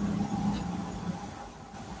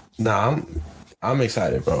 Nah, I'm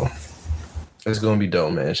excited, bro. It's gonna be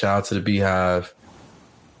dope, man. Shout out to the Beehive.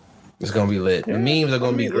 It's gonna be lit. The memes are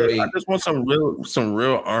gonna be great. I just want some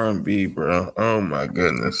real R&B, bro. Oh my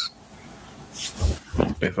goodness.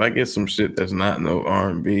 If I get some shit that's not no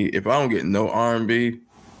R&B, if I don't get no R&B,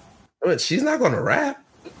 but she's not gonna rap.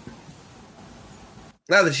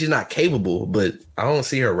 Not that she's not capable, but I don't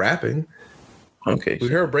see her rapping. Okay, we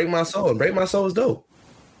heard "Break My Soul," and "Break My Soul" is dope.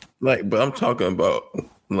 Like, but I'm talking about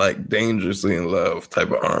like "Dangerously in Love"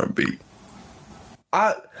 type of R&B.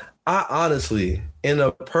 I honestly, in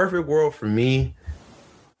a perfect world for me,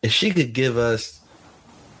 if she could give us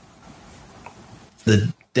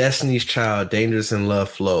the Destiny's Child "Dangerous in Love"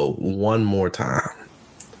 flow one more time,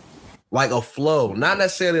 like a flow, not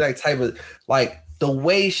necessarily like type of like the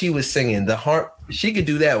way she was singing the heart. She could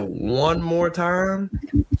do that one more time.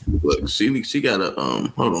 Look, she got a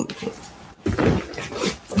hold on.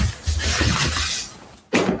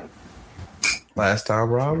 Last time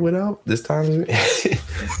Rob went out, this time.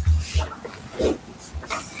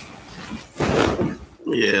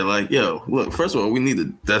 Yeah, like, yo, look, first of all, we need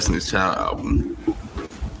the Destiny's Child album.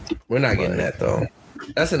 We're not getting that, though.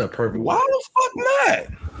 That's in a perfect. Why the fuck not?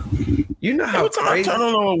 You know how every time I turn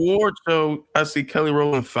on an award show, I see Kelly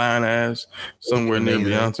Rowland fine ass somewhere near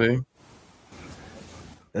Beyonce.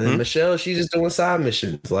 And then Michelle, she's just doing side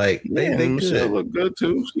missions. Like, they Michelle look good,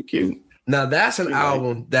 too. She cute. Now, that's an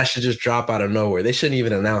album that should just drop out of nowhere. They shouldn't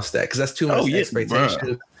even announce that because that's too much expectation.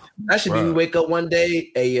 Bruh. That should be we wake up one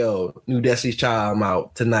day, hey, yo, new Destiny's Child, I'm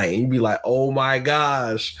out tonight. And you be like, oh, my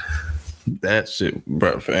gosh. That shit,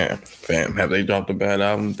 bro, fam. Have they dropped a bad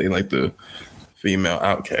album? They like the female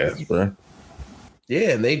outcast, bro.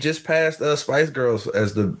 Yeah, and they just passed Spice Girls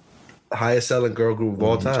as the highest selling girl group of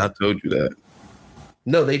all time. I told you that.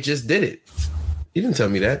 No, they just did it. You didn't tell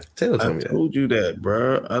me that. Taylor told me that. I told you that,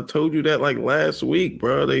 bro. I told you that like last week,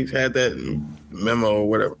 bro. They had that memo or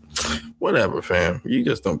whatever. Whatever, fam. You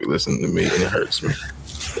just don't be listening to me and it hurts me.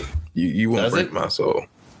 You won't break my soul.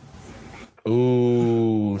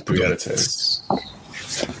 Ooh, 3 out of 10.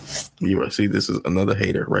 You see, this is another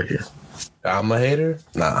hater right here. I'm a hater?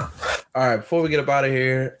 Nah. All right, before we get up out of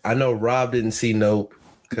here, I know Rob didn't see Nope.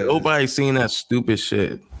 Nobody seen that stupid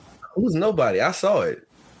shit. Who's nobody? I saw it.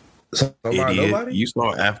 Nobody? You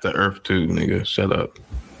saw After Earth too, nigga. Shut up.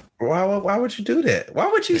 Why would you do that? Why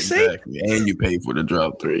would you say? And you paid for the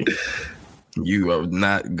drop 3. You are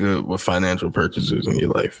not good with financial purchases in your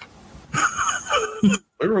life.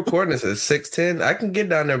 We're recording this at 6:10. I can get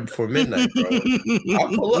down there before midnight, bro.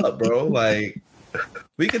 I'll pull up, bro. Like,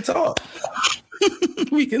 we can talk.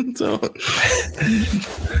 We can talk.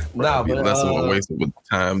 Nah, but less of a waste of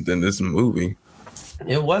time than this movie.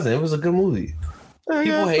 It wasn't. It was a good movie.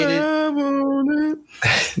 People hate it.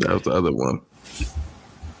 That was the other one.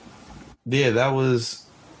 Yeah, that was.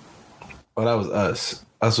 Oh, that was Us.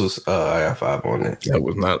 Us was. I got 5 on it. That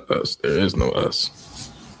was not Us. There is no Us.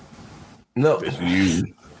 No, it's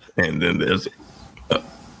you, and then there's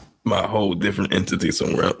my whole different entity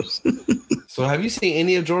somewhere else. So, have you seen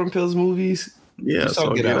any of Jordan Peele's movies? Yeah, I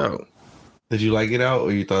saw Get Out. Did you like Get Out,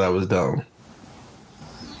 or you thought that was dumb?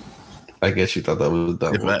 I guess you thought that was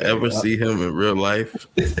dumb. If I ever see him in real life,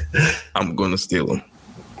 I'm gonna steal him.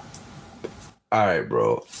 All right,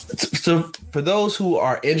 bro. So for those who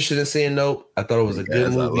are interested in seeing Nope, I thought it was a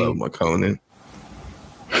good movie. I love my Conan.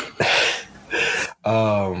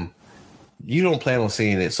 You don't plan on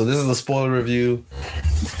seeing it, so this is a spoiler review.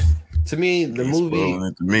 To me, the movie.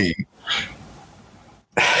 To me,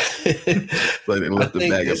 like they left the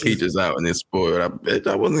bag of peaches out and it's spoiled.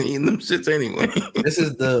 I wasn't eating them shits anyway. This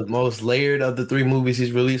is the most layered of the 3 movies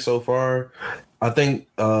he's released so far. I think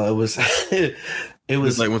it was. It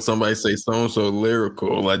was like when somebody say so and so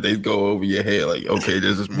lyrical, like they go over your head, like okay,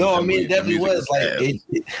 this is no. I mean, it definitely was like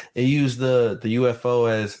it used the UFO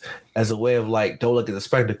as a way of like, don't look at the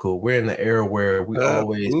spectacle. We're in the era where we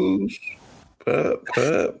always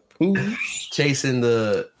chasing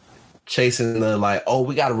the like, oh,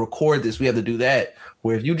 we got to record this, we have to do that.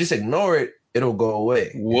 Where if you just ignore it, it'll go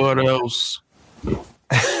away. What else?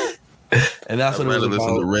 And that's what it was about.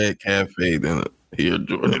 Listen to Red Cafe than hear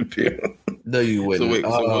Jordan Peele. No, you wouldn't.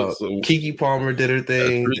 So Keke Palmer did her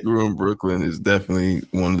thing. Street Grew in Brooklyn is definitely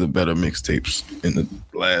one of the better mixtapes in the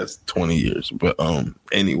last 20 years. But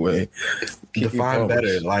anyway, define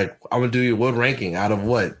better. Like, I'm gonna do you what ranking out of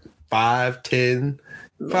what? 5, 10,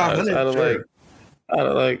 500? Out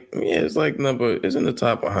of like, yeah, it's like it's in the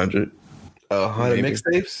top 100. 100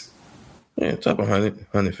 mixtapes? Yeah, top 100,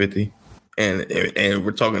 150. And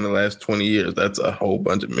we're talking the last 20 years. That's a whole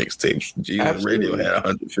bunch of mixtapes. G1 Radio had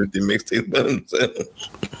 150 mixtapes by themselves.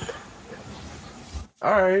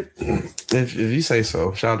 All right. If you say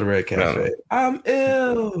so. Shout out to Red Cafe. No. I'm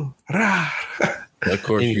ill. Of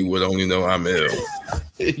course, you would only know I'm ill.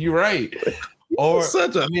 You're right. Or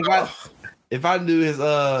if I knew his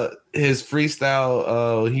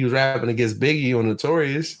freestyle, he was rapping against Biggie on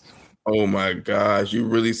Notorious. Oh my gosh, you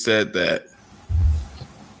really said that.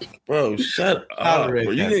 Bro, shut up.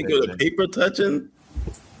 Bro, you didn't go to Paper Touching?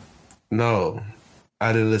 No,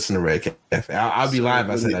 I didn't listen to Red Cafe. I'll be lying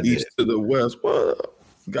if I said I did. East to the west. What?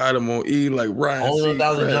 Got him on E like Ryan. Only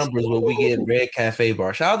 1,000 jumpers will we get Red Cafe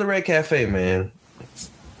bar. Shout out to Red Cafe, man.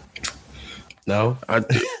 No? I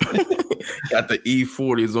got the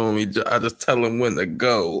E40s on me. I just tell them when to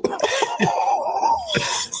go.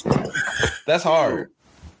 That's hard.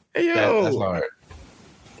 Hey, yo. That's hard.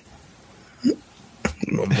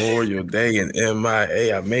 Memorial Day in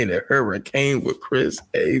MIA. I made a hurricane with Chris.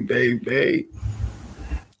 Hey, baby.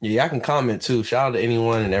 Yeah, I can comment too. Shout out to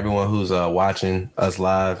anyone and everyone who's watching us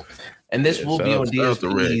live. And this will be on DSP's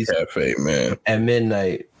Red Cafe, man. At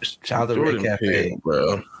midnight. Shout out to Red Cafe. Peele,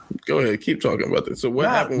 bro. Go ahead, keep talking about this. So what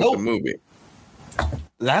happened with the movie?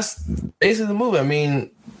 That's basically the movie. I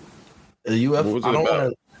mean, the UFO. I don't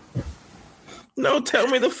want to. No, tell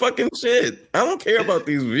me the fucking shit. I don't care about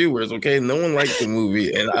these viewers, okay? No one likes the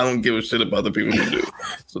movie, and I don't give a shit about the people who do.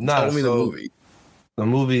 So tell me the movie. The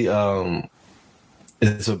movie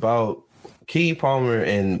is about Keke Palmer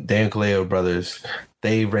and Dan Kaleo brothers.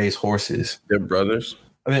 They raise horses. They're brothers?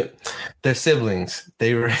 I mean, they're siblings.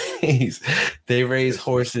 They raise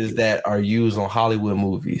horses that are used on Hollywood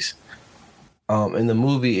movies. In the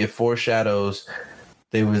movie, it foreshadows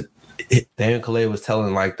Dan Kaleo was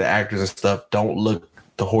telling like the actors and stuff, don't look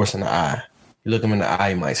the horse in the eye. You look him in the eye,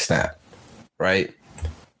 he might snap, right?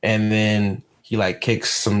 And then he like kicks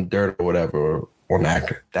some dirt or whatever on the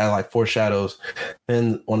actor. That like foreshadows.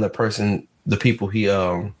 Then on the people he's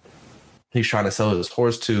trying to sell his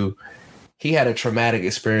horse to, he had a traumatic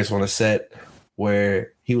experience on a set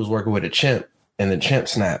where he was working with a chimp and the chimp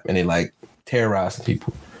snapped and it like terrorized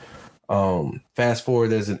people. Fast forward,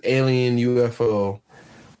 there's an alien UFO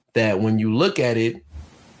that when you look at it,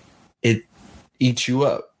 it eats you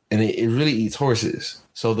up and it really eats horses.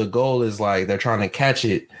 So the goal is like they're trying to catch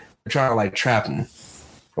it, they're trying to like trap them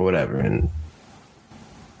or whatever. And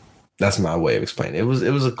that's my way of explaining it. It was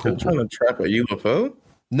a cool. They're trying to trap a UFO?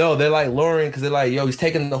 No, they're like luring because they're like, yo, he's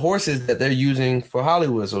taking the horses that they're using for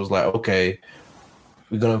Hollywood. So it's like, okay,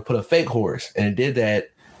 we're gonna put a fake horse, and it did that,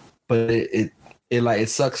 but it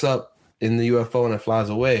sucks up in the UFO and it flies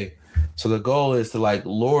away. So the goal is to like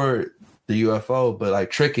lure the UFO, but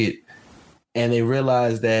like trick it. And they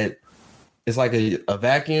realize that it's like a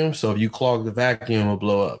vacuum. So if you clog the vacuum, it'll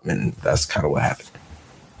blow up. And that's kind of what happened.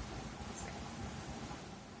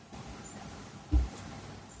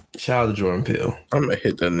 Shout out to Jordan Peele. I'm going to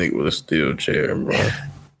hit that nigga with a steel chair, bro.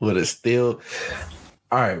 With a steel.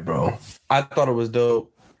 All right, bro. I thought it was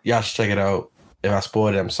dope. Y'all should check it out. If I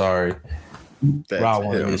spoiled it, I'm sorry. That's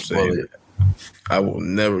him saying it. I will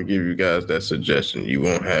never give you guys that suggestion. You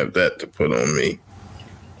won't have that to put on me.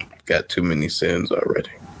 Got too many sins already.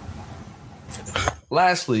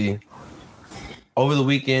 Lastly, over the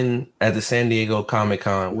weekend at the San Diego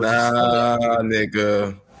Comic-Con. Nah,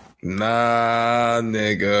 nigga.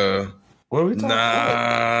 What are we talking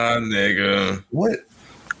about? Nigga. What?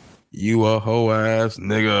 You a hoe ass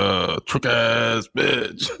nigga, trick ass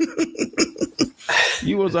bitch.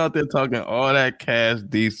 You was out there talking all that Cash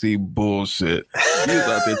DC bullshit. You was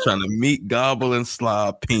out there trying to meet Goblin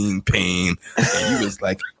Slob Peen, and you was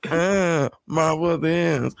like, Marvel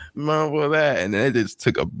this, Marvel that, and then it just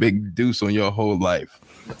took a big deuce on your whole life.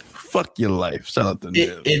 Fuck your life. Shout out to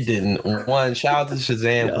Nib. It didn't. One, shout out to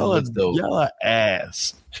Shazam. Y'all are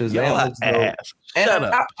ass. Shazam Y'all are looks dope. ass. Shut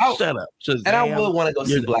up. Shazam. And I would want to go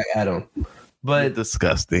see Black Adam. But you're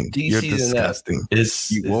disgusting. DC's You're disgusting.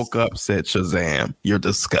 You woke up, said Shazam. You're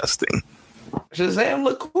disgusting. Shazam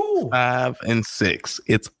look cool. 5 and 6.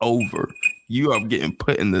 It's over. You are getting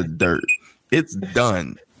put in the dirt. It's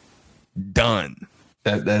done. Done.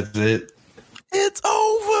 That's it. It's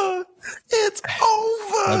over. It's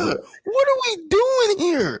over. What are we doing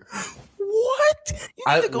here? What?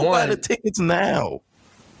 You need to go buy the tickets now.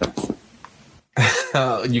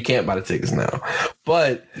 You can't buy the tickets now.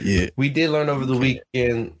 But yeah, we did learn over the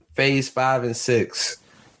weekend Phase 5 and 6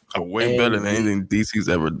 are way better than anything DC's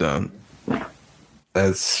ever done.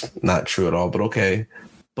 That's not true at all, but okay.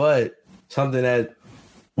 But something that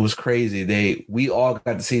was crazy, we all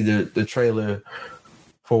got to see the trailer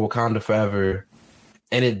for Wakanda Forever,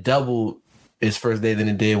 and it doubled its first day than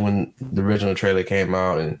it did when the original trailer came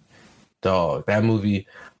out. And dog, that movie,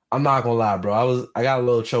 I'm not gonna lie, bro. I got a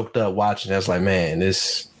little choked up watching. I was like, man, we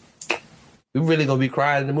really gonna be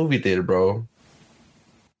crying in the movie theater, bro.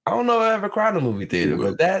 I don't know if I ever cried in a movie theater,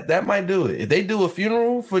 but that might do it. If they do a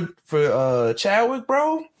funeral for Chadwick,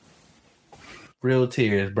 bro, real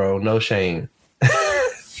tears, bro. No shame. I'm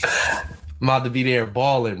about to be there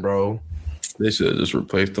balling, bro. They should have just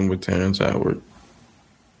replaced him with Terrence Howard.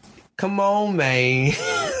 Come on, man.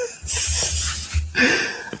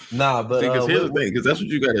 Nah, but because here's the thing, because that's what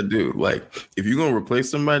you got to do. Like, if you're gonna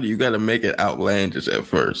replace somebody, you got to make it outlandish at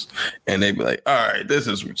first, and they be like, "All right, this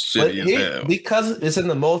is shitty as hell." Because it's in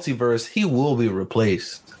the multiverse, he will be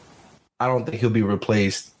replaced. I don't think he'll be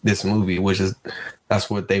replaced this movie, that's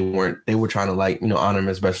what they weren't. They were trying to honor him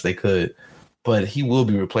as best as they could, but he will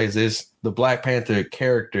be replaced. The Black Panther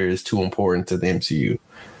character is too important to the MCU.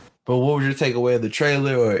 But what was your takeaway of the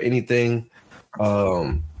trailer or anything?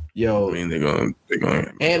 Yo, I mean, they're going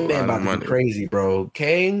Ant-Man about to be crazy, bro.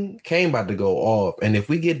 Kang about to go off. And if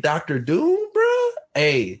we get Dr. Doom, bro,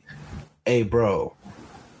 hey, bro,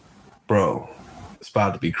 it's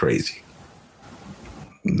about to be crazy.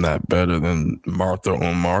 Not better than Martha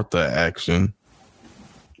on Martha action.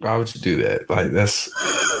 Why would you do that? Like, that's...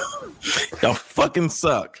 Y'all fucking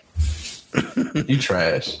suck. You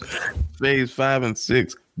trash. Phase 5 and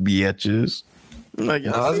 6, bitches. Like,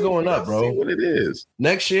 it's going up, bro. See what it is.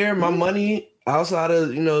 Next year, my money outside of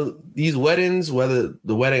these weddings, whether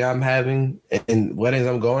the wedding I'm having and weddings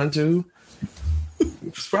I'm going to,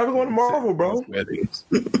 it's probably going to Marvel, bro. Weddings.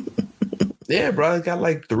 Yeah, bro. I got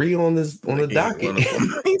like 3 on the docket.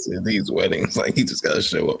 He said these weddings, like he just got to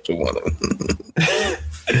show up to one of them.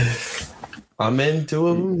 I'm in 2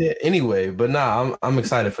 of them. Yeah. Anyway, but I'm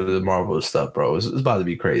excited for the Marvel stuff, bro. It's about to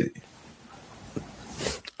be crazy.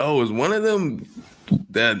 Oh, is one of them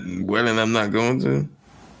that wedding I'm not going to?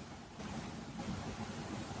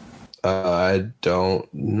 I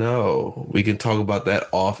don't know. We can talk about that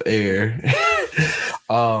off air.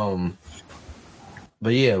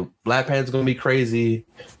 But yeah, Black Panther's gonna be crazy.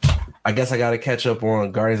 I guess I gotta catch up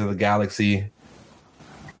on Guardians of the Galaxy.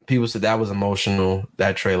 People said that was emotional,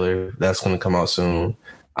 that trailer. That's gonna come out soon.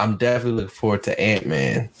 I'm definitely looking forward to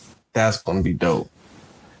Ant-Man. That's gonna be dope.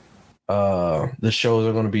 The shows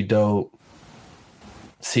are gonna be dope.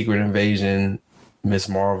 Secret Invasion, Miss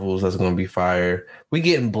Marvels, that's gonna be fire. We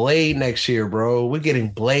getting Blade next year, bro. We're getting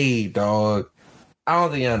Blade, dog. I don't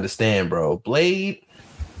think you understand, bro. Blade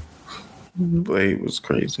was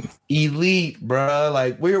crazy. Elite, bro.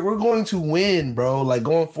 Like we're going to win, bro. Like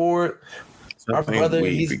going forward. Our brother,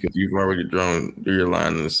 because you've already drawn your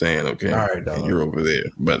line in the sand. Okay, all right, dog. You're over there,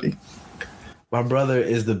 buddy. My brother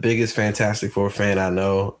is the biggest Fantastic Four fan I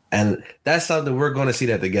know, and that's something we're going to see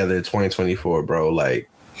that together in 2024, bro. Like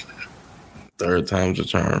 3rd time's a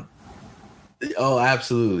charm. Oh,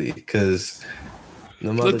 absolutely. Because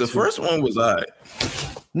the first one was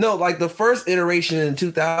No, like the first iteration in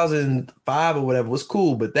 2005 or whatever was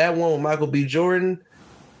cool, but that one with Michael B. Jordan,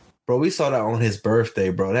 bro, we saw that on his birthday,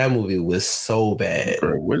 bro. That movie was so bad.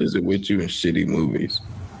 Bro, what is it with you and shitty movies?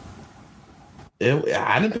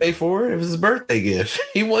 I didn't pay for it. It was his birthday gift.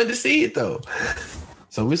 He wanted to see it though,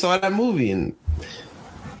 so we saw that movie, and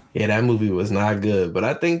yeah, that movie was not good. But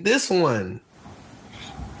I think this one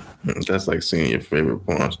That's like seeing your favorite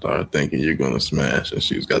porn star thinking you're gonna smash, and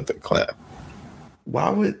she's got the clap. Why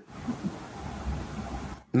would?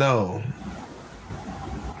 No.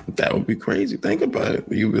 That would be crazy. Think about it.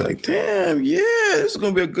 You'd be like, damn, yeah, this is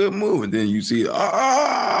gonna be a good move. And then you see,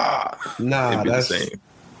 Nah, that's the same.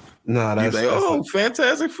 Nah, that's like, oh,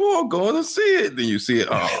 Fantastic Four, going to see it. Then you see it.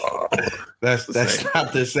 Oh, that's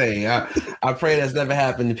not the same. I pray that's never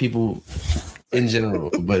happened to people in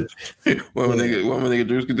general. But what my nigga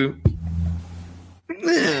Drews could do?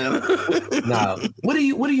 Nah, what do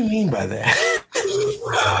you mean by that?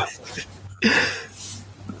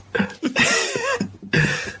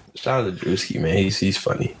 Shout out to Drewski, man. He's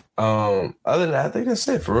funny. Other than that, I think that's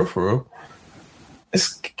it. For real.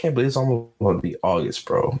 Can't believe it's almost going to be August,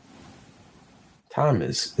 bro. Time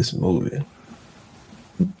is moving.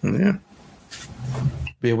 Yeah.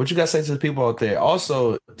 But yeah, what you got to say to the people out there?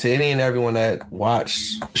 Also, to any and everyone that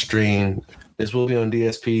watched stream, this will be on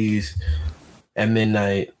DSPs at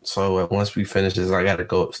midnight. So once we finish this, I got to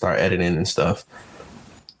go start editing and stuff.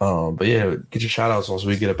 But yeah, get your shout outs once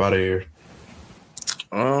we get up out of here.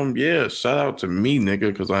 Yeah, shout out to me,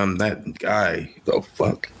 nigga, because I'm that guy. The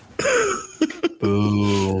fuck.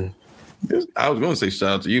 Boo. I was gonna say shout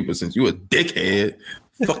out to you, but since you a dickhead,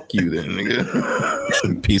 fuck you then,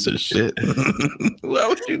 nigga. Piece of shit. Why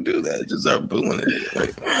would you do that? Just start booing it.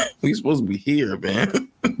 Like, we supposed to be here, man.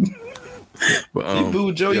 But you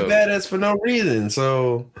booed Joey Badass for no reason,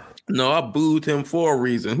 so. No, I booed him for a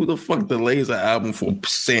reason. Who the fuck delays an album for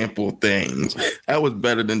sample things? That was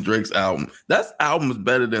better than Drake's album. That album was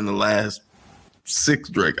better than the last 6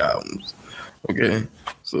 Drake albums. Okay,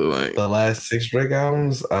 so like the last 6 Drake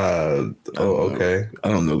albums. Okay. I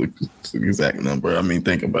don't know the exact number. I mean,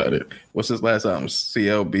 think about it. What's his last album?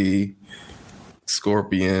 CLB,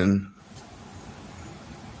 Scorpion,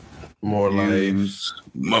 More Views,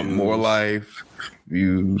 More Life,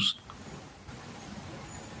 Views.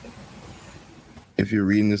 If you're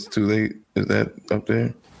reading this too late, is that up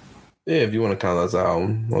there? Yeah, if you want to count that as an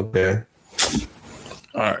album, okay.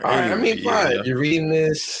 All right. I mean, fine. If you're reading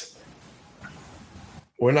this.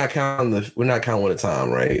 We're not counting one at a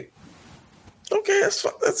time, right? Okay, that's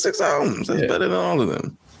 6 albums. That's better than all of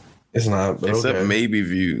them. It's not, but except maybe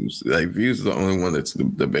Views. Like Views is the only one that's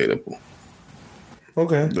debatable.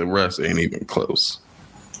 Okay, the rest ain't even close.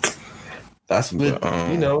 That's good.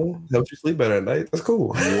 Helps you sleep better at night. That's cool.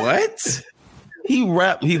 What? He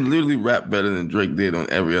literally rapped better than Drake did on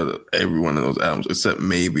every one of those albums, except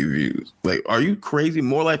maybe Views. Like, are you crazy?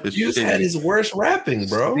 More Life is Views had his worst rapping,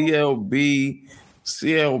 bro.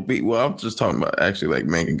 CLB. Well, I'm just talking about actually like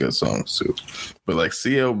making good songs too, but like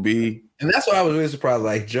CLB, and that's why I was really surprised.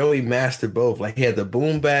 Like Joey mastered both. Like he had the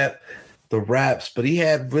boom bap, the raps, but he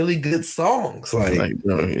had really good songs. Like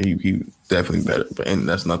he definitely better, and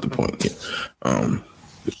that's not the point here.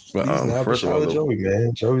 But first of all, Joey,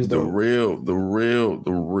 man, Joey's the real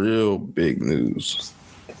big news.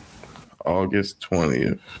 August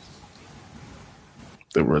 20th,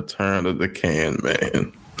 the return of the Can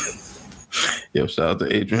Man. Yo, shout out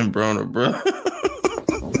to Adrian Broner, bro.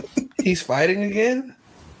 He's fighting again?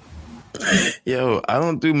 Yo, I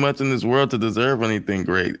don't do much in this world to deserve anything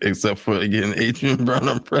great except for getting Adrian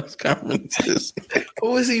Broner press conferences.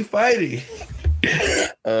 Who is he fighting?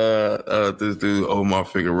 This dude Omar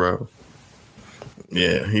Figueroa.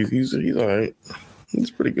 Yeah, he's all right.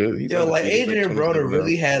 He's pretty good. Adrian Broner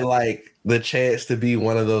really had like the chance to be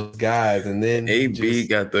one of those guys, and then AB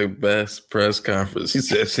got the best press conference. He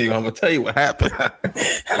said, "See, I'm gonna tell you what happened.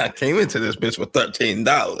 I came into this bitch for $13,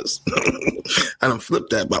 and I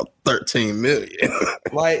flipped that about $13 million."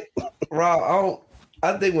 Like, Rob,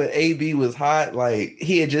 I think when AB was hot, like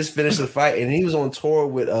he had just finished the fight, and he was on tour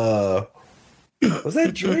with was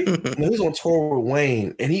that Drake? No, he was on tour with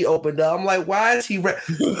Wayne, and he opened up. I'm like, why is he?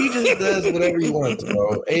 He just does whatever he wants,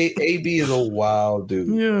 bro. AB is a wild dude.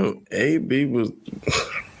 Yeah, AB was.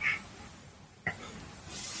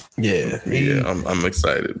 Yeah, I'm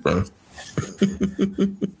excited, bro.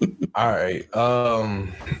 All right.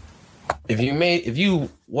 If you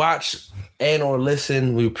watch and or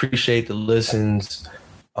listen, we appreciate the listens.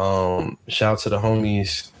 Shout out to the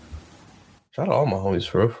homies. Shout out to all my homies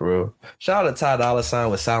for real. Shout out to Ty Dolla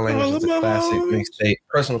 $ign with Sign Language. It's a classic mixtape,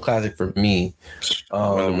 personal classic for me.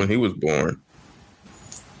 When he was born.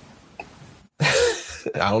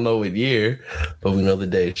 I don't know what year, but we know the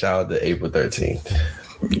day. Shout out to April 13th.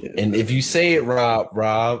 Yeah. And if you say it,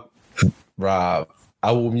 Rob,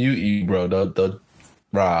 I will mute you, bro. The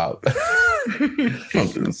Rob. I'm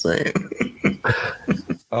just saying.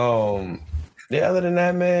 Yeah, other than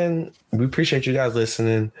that, man, we appreciate you guys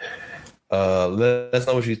listening. Let us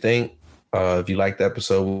know what you think. If you liked the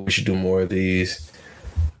episode, we should do more of these.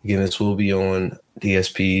 Again, this will be on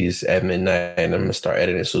DSPs at midnight, and I'm gonna start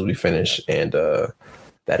editing as soon as we finish. And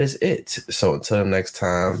that is it. So until next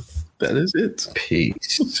time, that is it.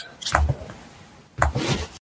 Peace.